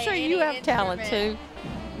 Well, I'm sure you have talent, too.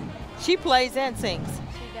 She plays and sings.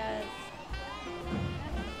 She does.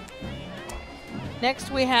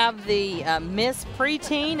 Next, we have the Miss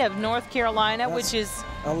Preteen of North Carolina, which is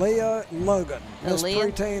Aaliyah Logan. Miss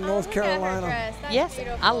Preteen, North Carolina. Yes,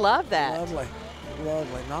 beautiful. I love that. Lovely.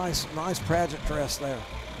 Nice pageant dress there.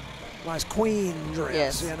 Nice queen dress,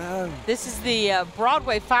 yes. You know. This is the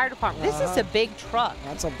Broadway Fire Department. This is a big truck.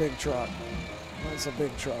 That's a big truck.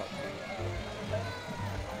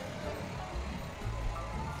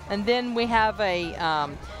 And then we have a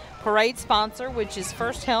parade sponsor, which is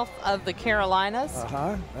First Health of the Carolinas.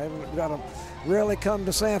 They've got to really come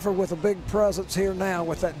to Sanford with a big presence here now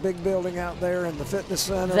with that big building out there and the fitness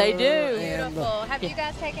center. They do. Beautiful. Have you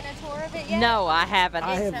guys taken a tour of it yet? No, I haven't.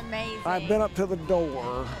 It's amazing. I've been up to the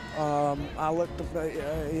door. I looked,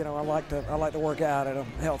 I like to work out at a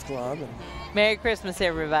health club. And Merry Christmas,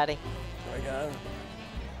 everybody. There we go.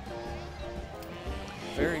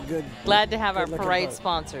 Very good. Glad to have our parade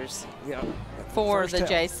sponsors. Yeah. For the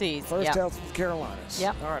JCs. First Health of the Carolinas.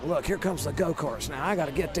 Yep. All right, look, here comes the go-karts. Now, I got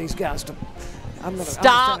to get these guys to, I'm going to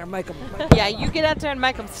stop. Make them. Yeah, you get out there and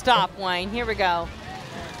make them stop, Wayne. Here we go.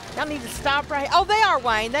 Y'all need to stop right here. Oh, they are,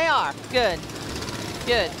 Wayne. They are. Good.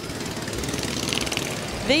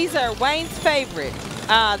 These are Wayne's favorite,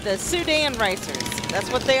 the Sudan racers. That's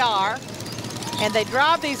what they are. And they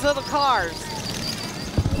drive these little cars.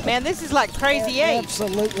 Man, this is like Crazy Eight.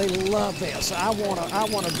 Absolutely love this. I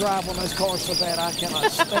wanna drive one of those cars so bad I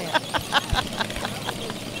cannot stand it.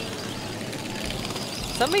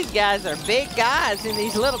 Some of these guys are big guys in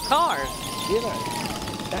these little cars. You know,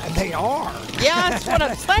 they are. Yeah, that's what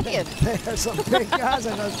I'm saying. There's some big guys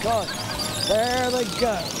in those cars. There they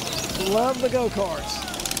go. Love the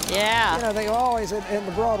go-karts. Yeah. You know, they always, in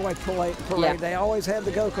the Broadway parade, Yeah. they always had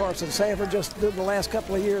the go-karts, and Sanford just the last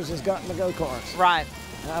couple of years has gotten the go-karts. Right.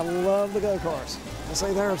 I love the go-karts. And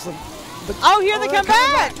see, there's the oh, here they come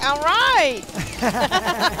back. All right.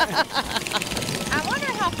 I wonder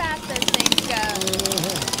how fast those things go.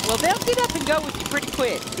 Well, they'll get up and go with you pretty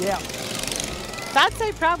quick. Yeah. So I'd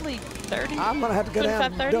say probably 30. I'm going to have to go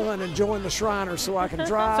down 30. and join the Shriners so I can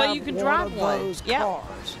drive So you can drive one of those yeah.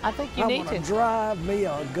 cars. I think you need to. I'm going to drive me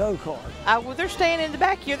a go-kart. Well, they're staying in the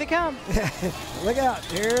back. Here they come. Look out.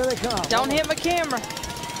 Here they come. Don't hit my camera.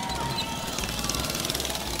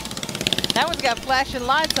 That one's got flashing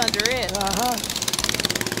lights under it. Uh-huh.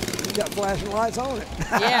 You got flashing lights on it.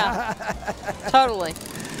 Yeah. Totally.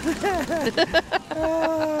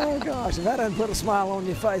 Oh, gosh. If that doesn't put a smile on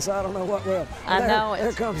your face, I don't know what will. I know it.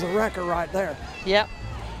 There comes the wrecker right there. Yep.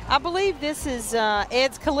 I believe this is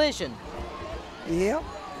Ed's Collision. Yep.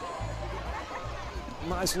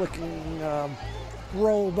 Nice looking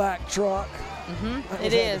rollback truck.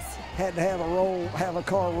 It is. Had to have a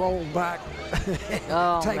car rolled back,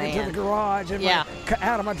 Oh, take it to the garage and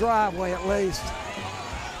out of my driveway at least.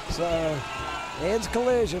 So, Ed's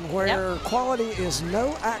Collision, where quality is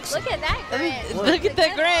no accident. Look at that Grinch. Look at the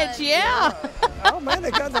Grinch, yeah. Oh man,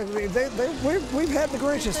 we've had the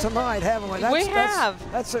Grinches tonight, haven't we? We have.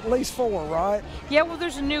 That's at least 4, right? Yeah, well,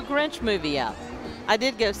 there's a new Grinch movie out. I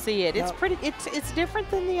did go see it. It's pretty. It's different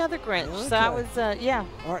than the other Grinch. Okay. So I was, yeah.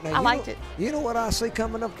 All right, now I liked it. You know what I see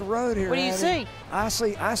coming up the road here? What do you Addie?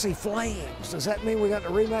 see? I see flames. Does that mean we got the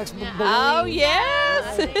Remax balloon? Oh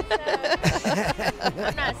yes.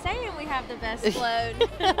 I'm not saying we have the best float.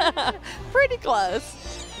 Pretty close.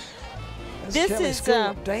 This This Kelly's is School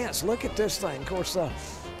of Dance. Look at this thing. Of course,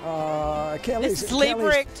 This is Lee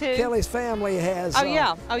Brick too. Kelly's family has. Oh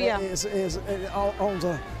yeah. Oh yeah. Owns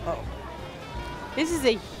a. This is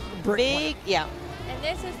a big, yeah. And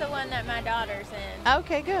this is the one that my daughter's in.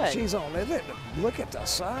 Okay, good. She's on it. Look at the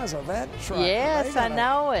size of that truck. Yes, I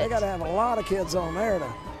know it. They got to have a lot of kids on there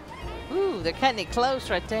to. Ooh, they're cutting it close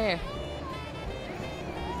right there.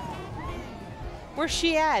 Where's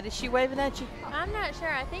she at? Is she waving at you? I'm not sure.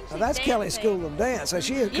 I think she's That's dancing. Kelly's School of Dance. Is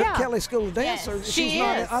she a Kelly's School of Dance? Yes, or she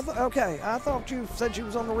not. is. Okay, I thought you said she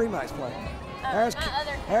was on the Remax play.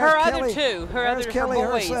 Her other two. Her Kelly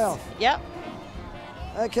boys. herself. Yep.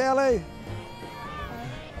 Hey, Kelly.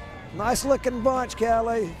 Nice looking bunch,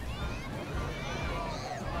 Kelly.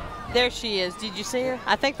 There she is. Did you see her?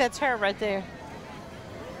 I think that's her right there.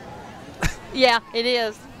 Yeah, it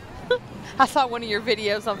is. I saw one of your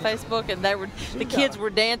videos on Facebook, and the kids were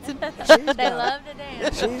dancing. They love to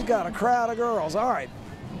dance. She's got a crowd of girls. All right,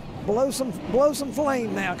 blow some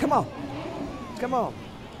flame now. Come on, come on.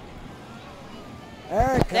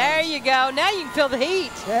 There it comes. There you go. Now you can feel the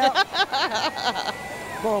heat. Yep.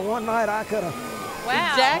 Boy, one night I could have.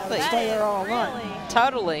 Wow. Exactly. Stay there all night.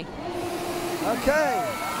 Totally. Okay.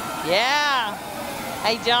 Yeah.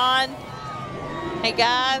 Hey, John. Hey,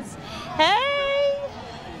 guys. Hey,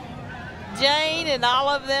 Jane and all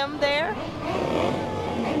of them there.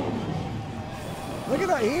 Look at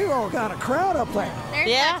that. You all got a crowd up there. There's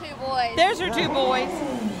Yeah. my 2 boys. There's her 2 boys.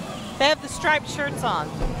 They have the striped shirts on.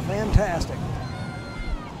 Fantastic.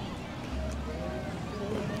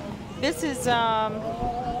 This is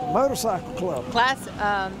Motorcycle Club. class,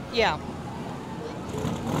 yeah.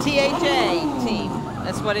 THA team.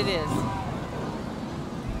 That's what it is.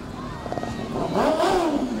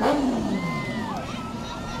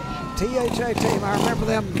 THA team. I remember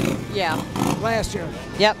them. Yeah. Last year.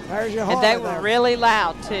 Yep. There's your And Harley they were there. really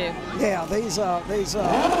loud too. Yeah, these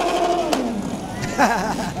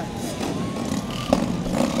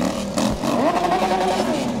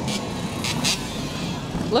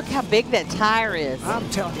Look how big that tire is. I'm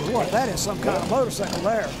telling you what, that is some kind of motorcycle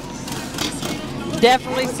there.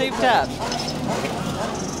 Definitely souped up.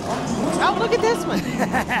 Oh, look at this one.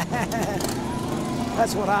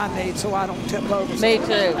 That's what I need so I don't tip over. Me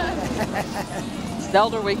too. The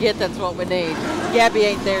older we get, that's what we need. Gabby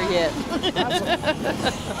ain't there yet.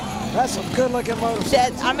 That's some good looking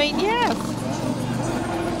motorcycles. I mean, yes.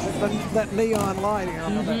 That neon light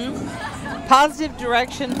here. Positive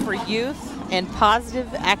direction for youth and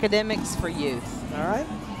positive academics for youth. All right.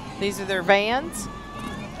 These are their vans,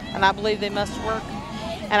 and I believe they must work.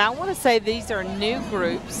 And I want to say these are new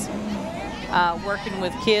groups working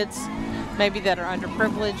with kids maybe that are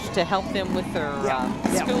underprivileged to help them with their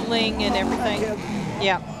schooling and everything.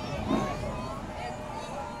 Yeah.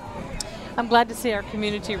 I'm glad to see our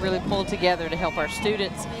community really pull together to help our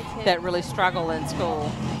students that really struggle in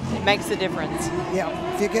school. It makes a difference.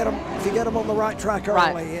 Yeah, if you get them on the right track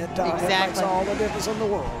early, it makes all the difference in the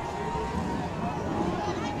world.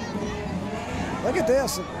 Look at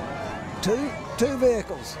this, two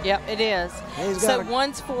vehicles. Yep, it is. So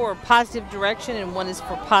one's for positive direction and one is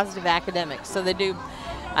for positive academics. So they do,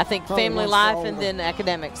 I think, family life and then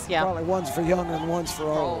academics. Yeah. Probably one's for young and one's for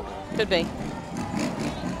old. Could be.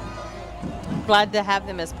 Glad to have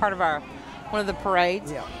them as part of one of the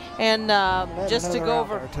parades. Yeah. And just to go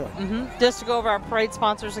over our parade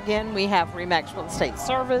sponsors again, we have Remax Real Estate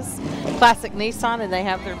Service, Classic Nissan, and they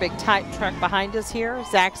have their big type truck behind us here,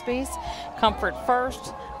 Zaxby's, Comfort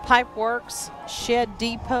First, Pipeworks, Shed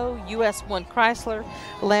Depot, US 1 Chrysler,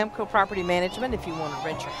 LAMCO Property Management if you want to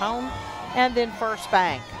rent your home, and then First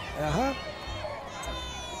Bank.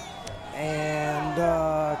 And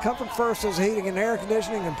Comfort First is heating and air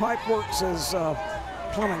conditioning, and Pipeworks is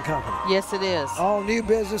plumbing company. Yes, it is. All new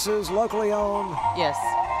businesses, locally owned. Yes.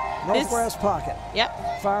 Northwest Pocket.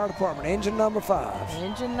 Yep. Fire department, engine number 5.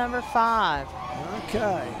 Engine number 5.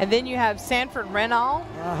 Okay. And then you have Sanford Renault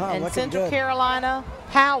and Central Carolina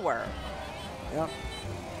Power. Yep.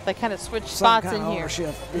 They kind of switch spots in here.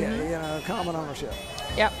 Ownership. Yeah, common ownership.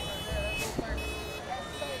 Yep.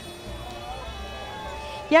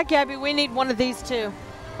 Yeah, Gabby, we need one of these too.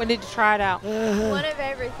 We need to try it out. One of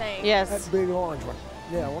everything. Yes. That big orange one.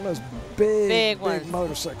 Yeah, one of those big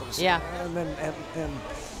motorcycles. Yeah. And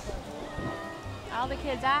all the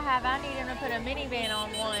kids I have, I need them to put a minivan on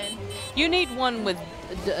one. You need one with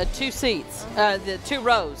 2 seats, the 2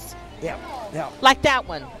 rows. Yeah. Like that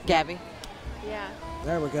one, Gabby. Yeah.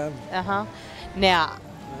 There we go. Now,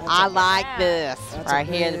 I like this right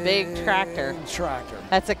here, the big tractor.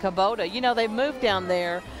 That's a Kubota. You know, they moved down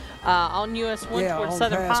there on US 1 towards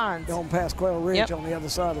Southern Pines. On past Quail Ridge on the other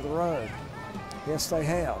side of the road. Yes, they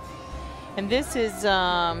have. And this is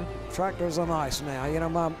tractors are nice now. You know,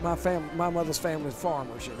 my mother's family was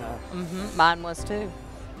farmers. You know. Mine was too.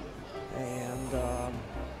 And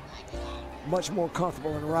much more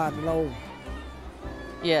comfortable than riding an old.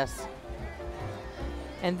 Yes.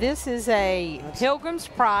 And this is a Pilgrim's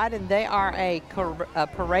Pride, and they are a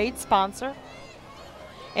parade sponsor.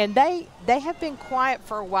 And they have been quiet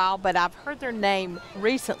for a while, but I've heard their name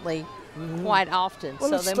recently quite often.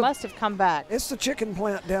 So they must have come back. It's the chicken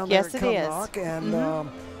plant down there at Cumnock, and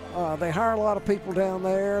they hire a lot of people down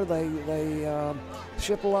there. They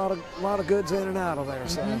ship a lot of goods in and out of there.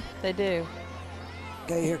 So they do.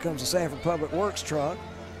 Okay, here comes the Sanford Public Works truck.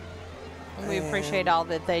 And we appreciate all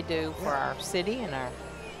that they do for our city and our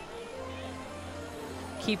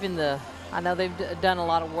keeping the. I know they've done a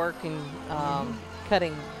lot of work in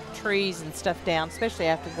cutting trees and stuff down, especially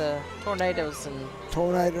after the tornadoes and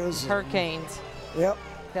hurricanes. Yep.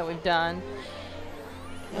 That we've done.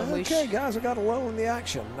 And okay, guys, we got a lull in the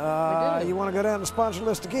action. You want to go down the sponsor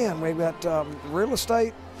list again? We've got real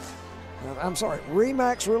estate.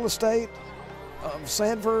 Remax Real Estate of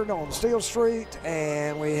Sanford on Steel Street,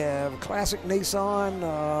 and we have Classic Nissan,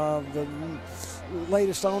 the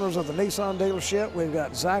latest owners of the Nissan dealership. We've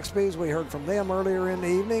got Zaxby's. We heard from them earlier in the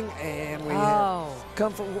evening, and we have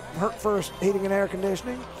Comfort First Heating and Air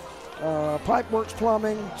Conditioning, Pipeworks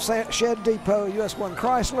Plumbing, Shed Depot, US 1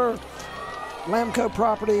 Chrysler, LAMCO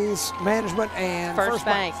Properties Management, and First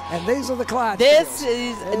Bank. And these are the Clydesdales. This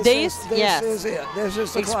is it. This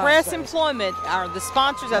is the Express Employment are the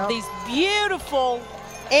sponsors of these beautiful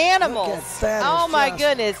animals. Oh my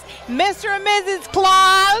goodness. Mr. and Mrs.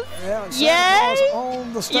 Claus. Yeah, Santa Claus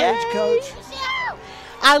on the stagecoach.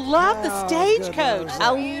 I love the stagecoach.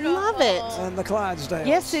 I love it. And the Clydesdales.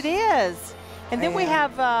 Yes, it is. And then we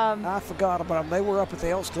have. I forgot about them. They were up at the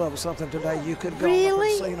Elks Club or something today. You could go up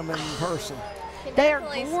and see them in person. They are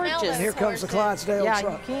gorgeous. And here comes the Clydesdale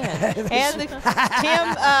truck. Yeah, you can. And the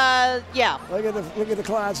Tim, yeah. Look at the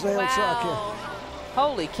Clydesdale truck here.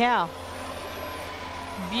 Holy cow.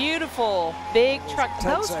 Beautiful big truck.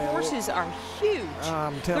 Those horses are huge.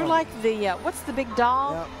 They're like the what's the big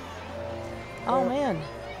dog? Yep. Oh man.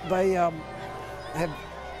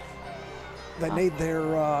 They need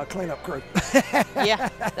their cleanup crew. Yeah,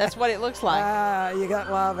 that's what it looks like. You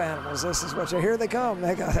got live animals. This is what you hear. They come.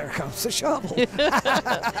 There comes the shovel.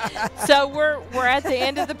 So we're at the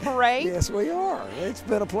end of the parade. Yes, we are. It's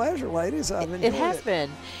been a pleasure, ladies. It has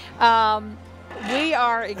been. We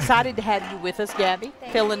are excited to have you with us, Gabby,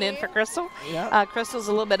 filling in for Crystal. Yeah. Crystal's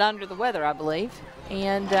a little bit under the weather, I believe.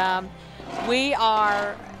 And we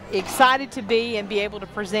are excited to be able to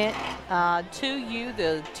present to you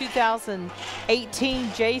the 2018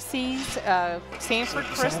 JC's Sanford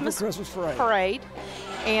Christmas Parade.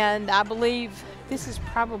 And I believe this is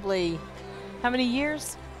probably, how many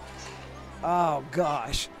years? Oh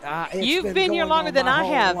gosh, you've been here longer than I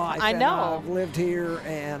have. I know. I've lived here,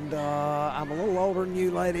 and I'm a little older than you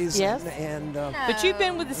ladies. Yes. But you've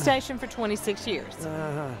been with the station for 26 years.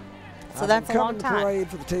 So that's a long time. I've been parade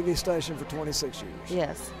for the TV station for 26 years.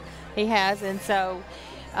 Yes, he has, and so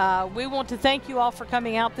we want to thank you all for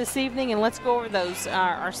coming out this evening, and let's go over those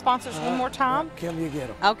our sponsors one more time. Kim, you get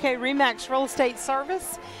them. Okay, Remax Real Estate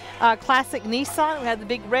Service. Classic Nissan. We have the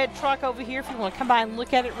big red truck over here if you want to come by and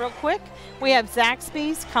look at it real quick. We have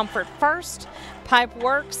Zaxby's, Comfort First,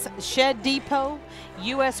 Pipeworks, Shed Depot,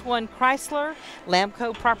 US1 Chrysler,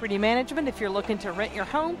 LAMCO Property Management if you're looking to rent your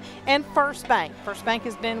home, and First Bank. First Bank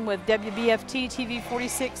has been with WBFT TV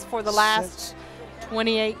 46 for the last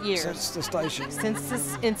 28 years. Since the station. Since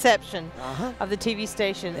the inception of the TV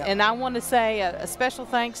station. Yep. And I want to say a special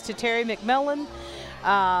thanks to Terry McMillan,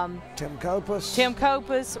 Tim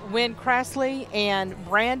Copas, Wynn Crassley, and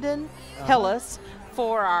Brandon Hillis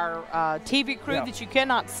for our TV crew that you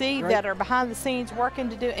cannot see that are behind the scenes working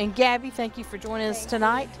to do. And Gabby, thank you for joining us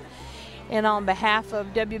tonight. And on behalf of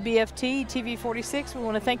WBFT TV 46, we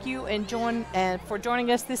want to thank you for joining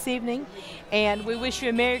us this evening. And we wish you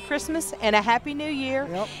a Merry Christmas and a Happy New Year.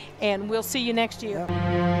 Yep. And we'll see you next year. Yep.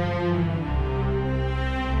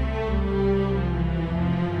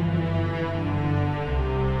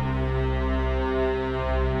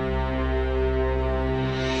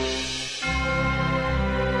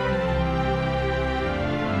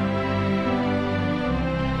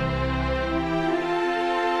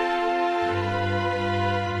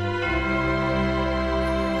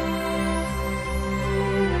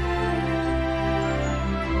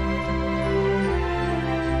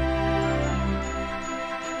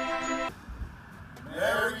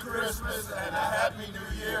 And a Happy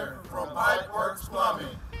New Year from Pipeworks Plumbing.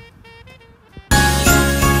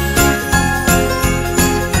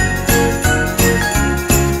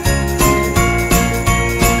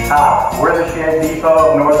 Hi, we're the Shed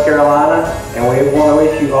Depot of North Carolina, and we want to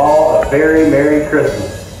wish you all a very Merry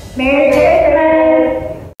Christmas. Merry Christmas!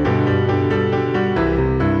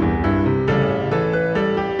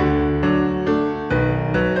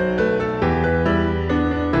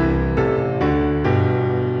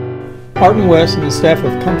 Art and Wes and the staff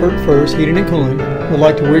of Comfort First Heating and Cooling would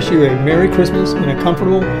like to wish you a Merry Christmas and a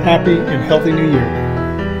comfortable, happy, and healthy New Year.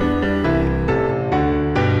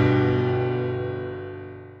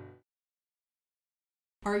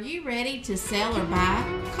 Are you ready to sell or buy?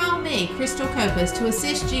 Call me, Crystal Copas, to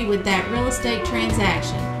assist you with that real estate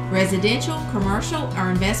transaction. Residential, commercial, or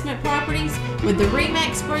investment properties, with the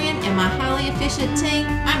RE/MAX brand and my highly efficient team,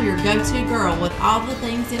 I'm your go-to girl with all the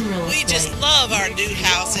things in real estate. We just love our new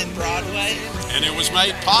house in Broadway. And it was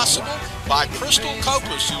made possible by Crystal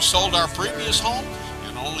Copas, who sold our previous home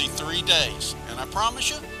in only 3 days. And I promise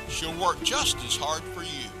you, she'll work just as hard for you.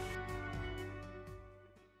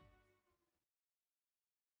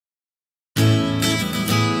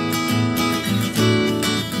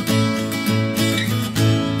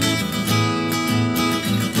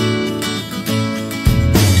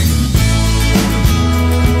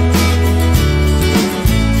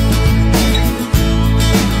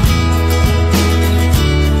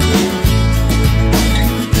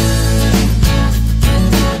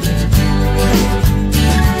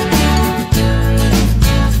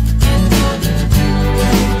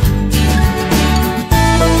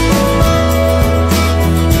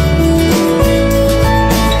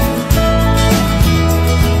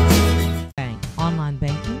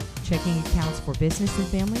 Business and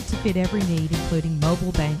family to fit every need, including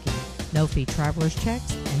mobile banking, no-fee traveler's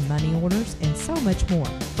checks, and money orders, and so much more.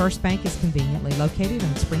 First Bank is conveniently located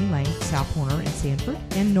on Spring Lane, South Corner in Sanford,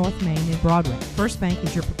 and North Main in Broadway. First Bank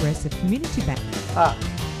is your progressive community bank. Hi,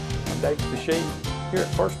 I'm David Bashir. Here at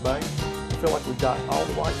First Bank, I feel like we've got all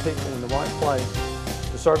the right people in the right place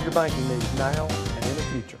to serve your banking needs now and in the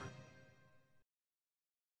future.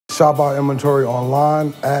 Shop our inventory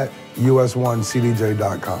online at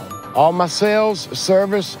us1cdj.com. All my sales,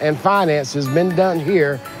 service, and finance has been done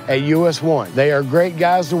here at US1. They are great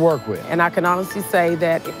guys to work with. And I can honestly say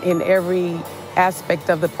that in every aspect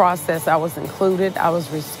of the process, I was included, I was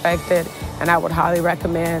respected, and I would highly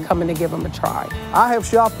recommend coming to give them a try. I have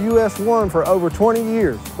shopped US1 for over 20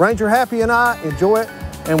 years. Ranger Happy and I enjoy it,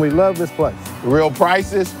 and we love this place. Real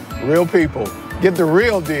prices, real people. Get the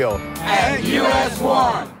real deal at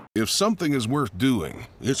US1. If something is worth doing,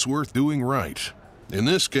 it's worth doing right. In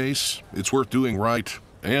this case, it's worth doing right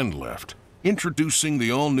and left. Introducing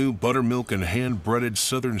the all-new buttermilk and hand-breaded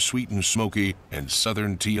Southern Sweet and Smoky and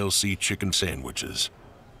Southern TLC chicken sandwiches.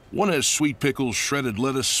 One has sweet pickles, shredded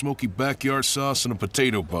lettuce, smoky backyard sauce, and a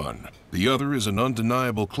potato bun. The other is an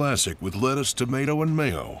undeniable classic with lettuce, tomato, and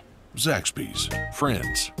mayo. Zaxby's.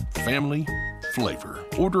 Friends. Family. Flavor.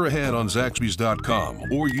 Order ahead on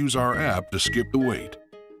Zaxby's.com or use our app to skip the wait.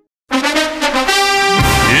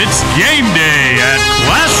 It's game day at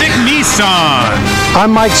Classic Nissan.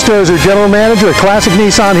 I'm Mike Stozer, General Manager at Classic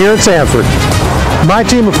Nissan here at Sanford. My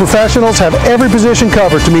team of professionals have every position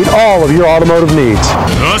covered to meet all of your automotive needs.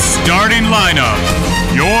 The starting lineup.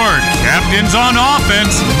 Your captains on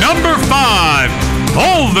offense, number 5,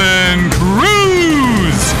 Holden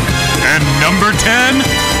Cruz. And number 10,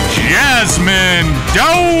 Jasmine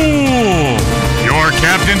Dole. Your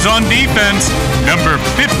captains on defense, number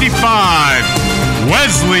 55,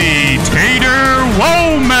 Wesley Tater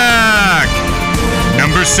Womack.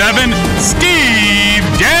 Number 7, Steve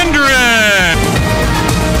Dandrin.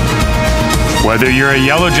 Whether you're a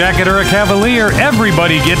Yellow Jacket or a Cavalier,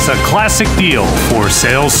 everybody gets a classic deal. For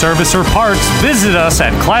sales, service, or parts, visit us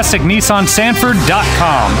at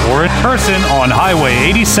ClassicNissanSanford.com or in person on Highway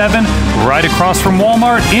 87, right across from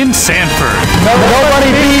Walmart in Sanford.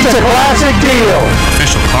 Nobody beats a classic deal.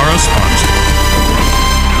 Official car sponsor.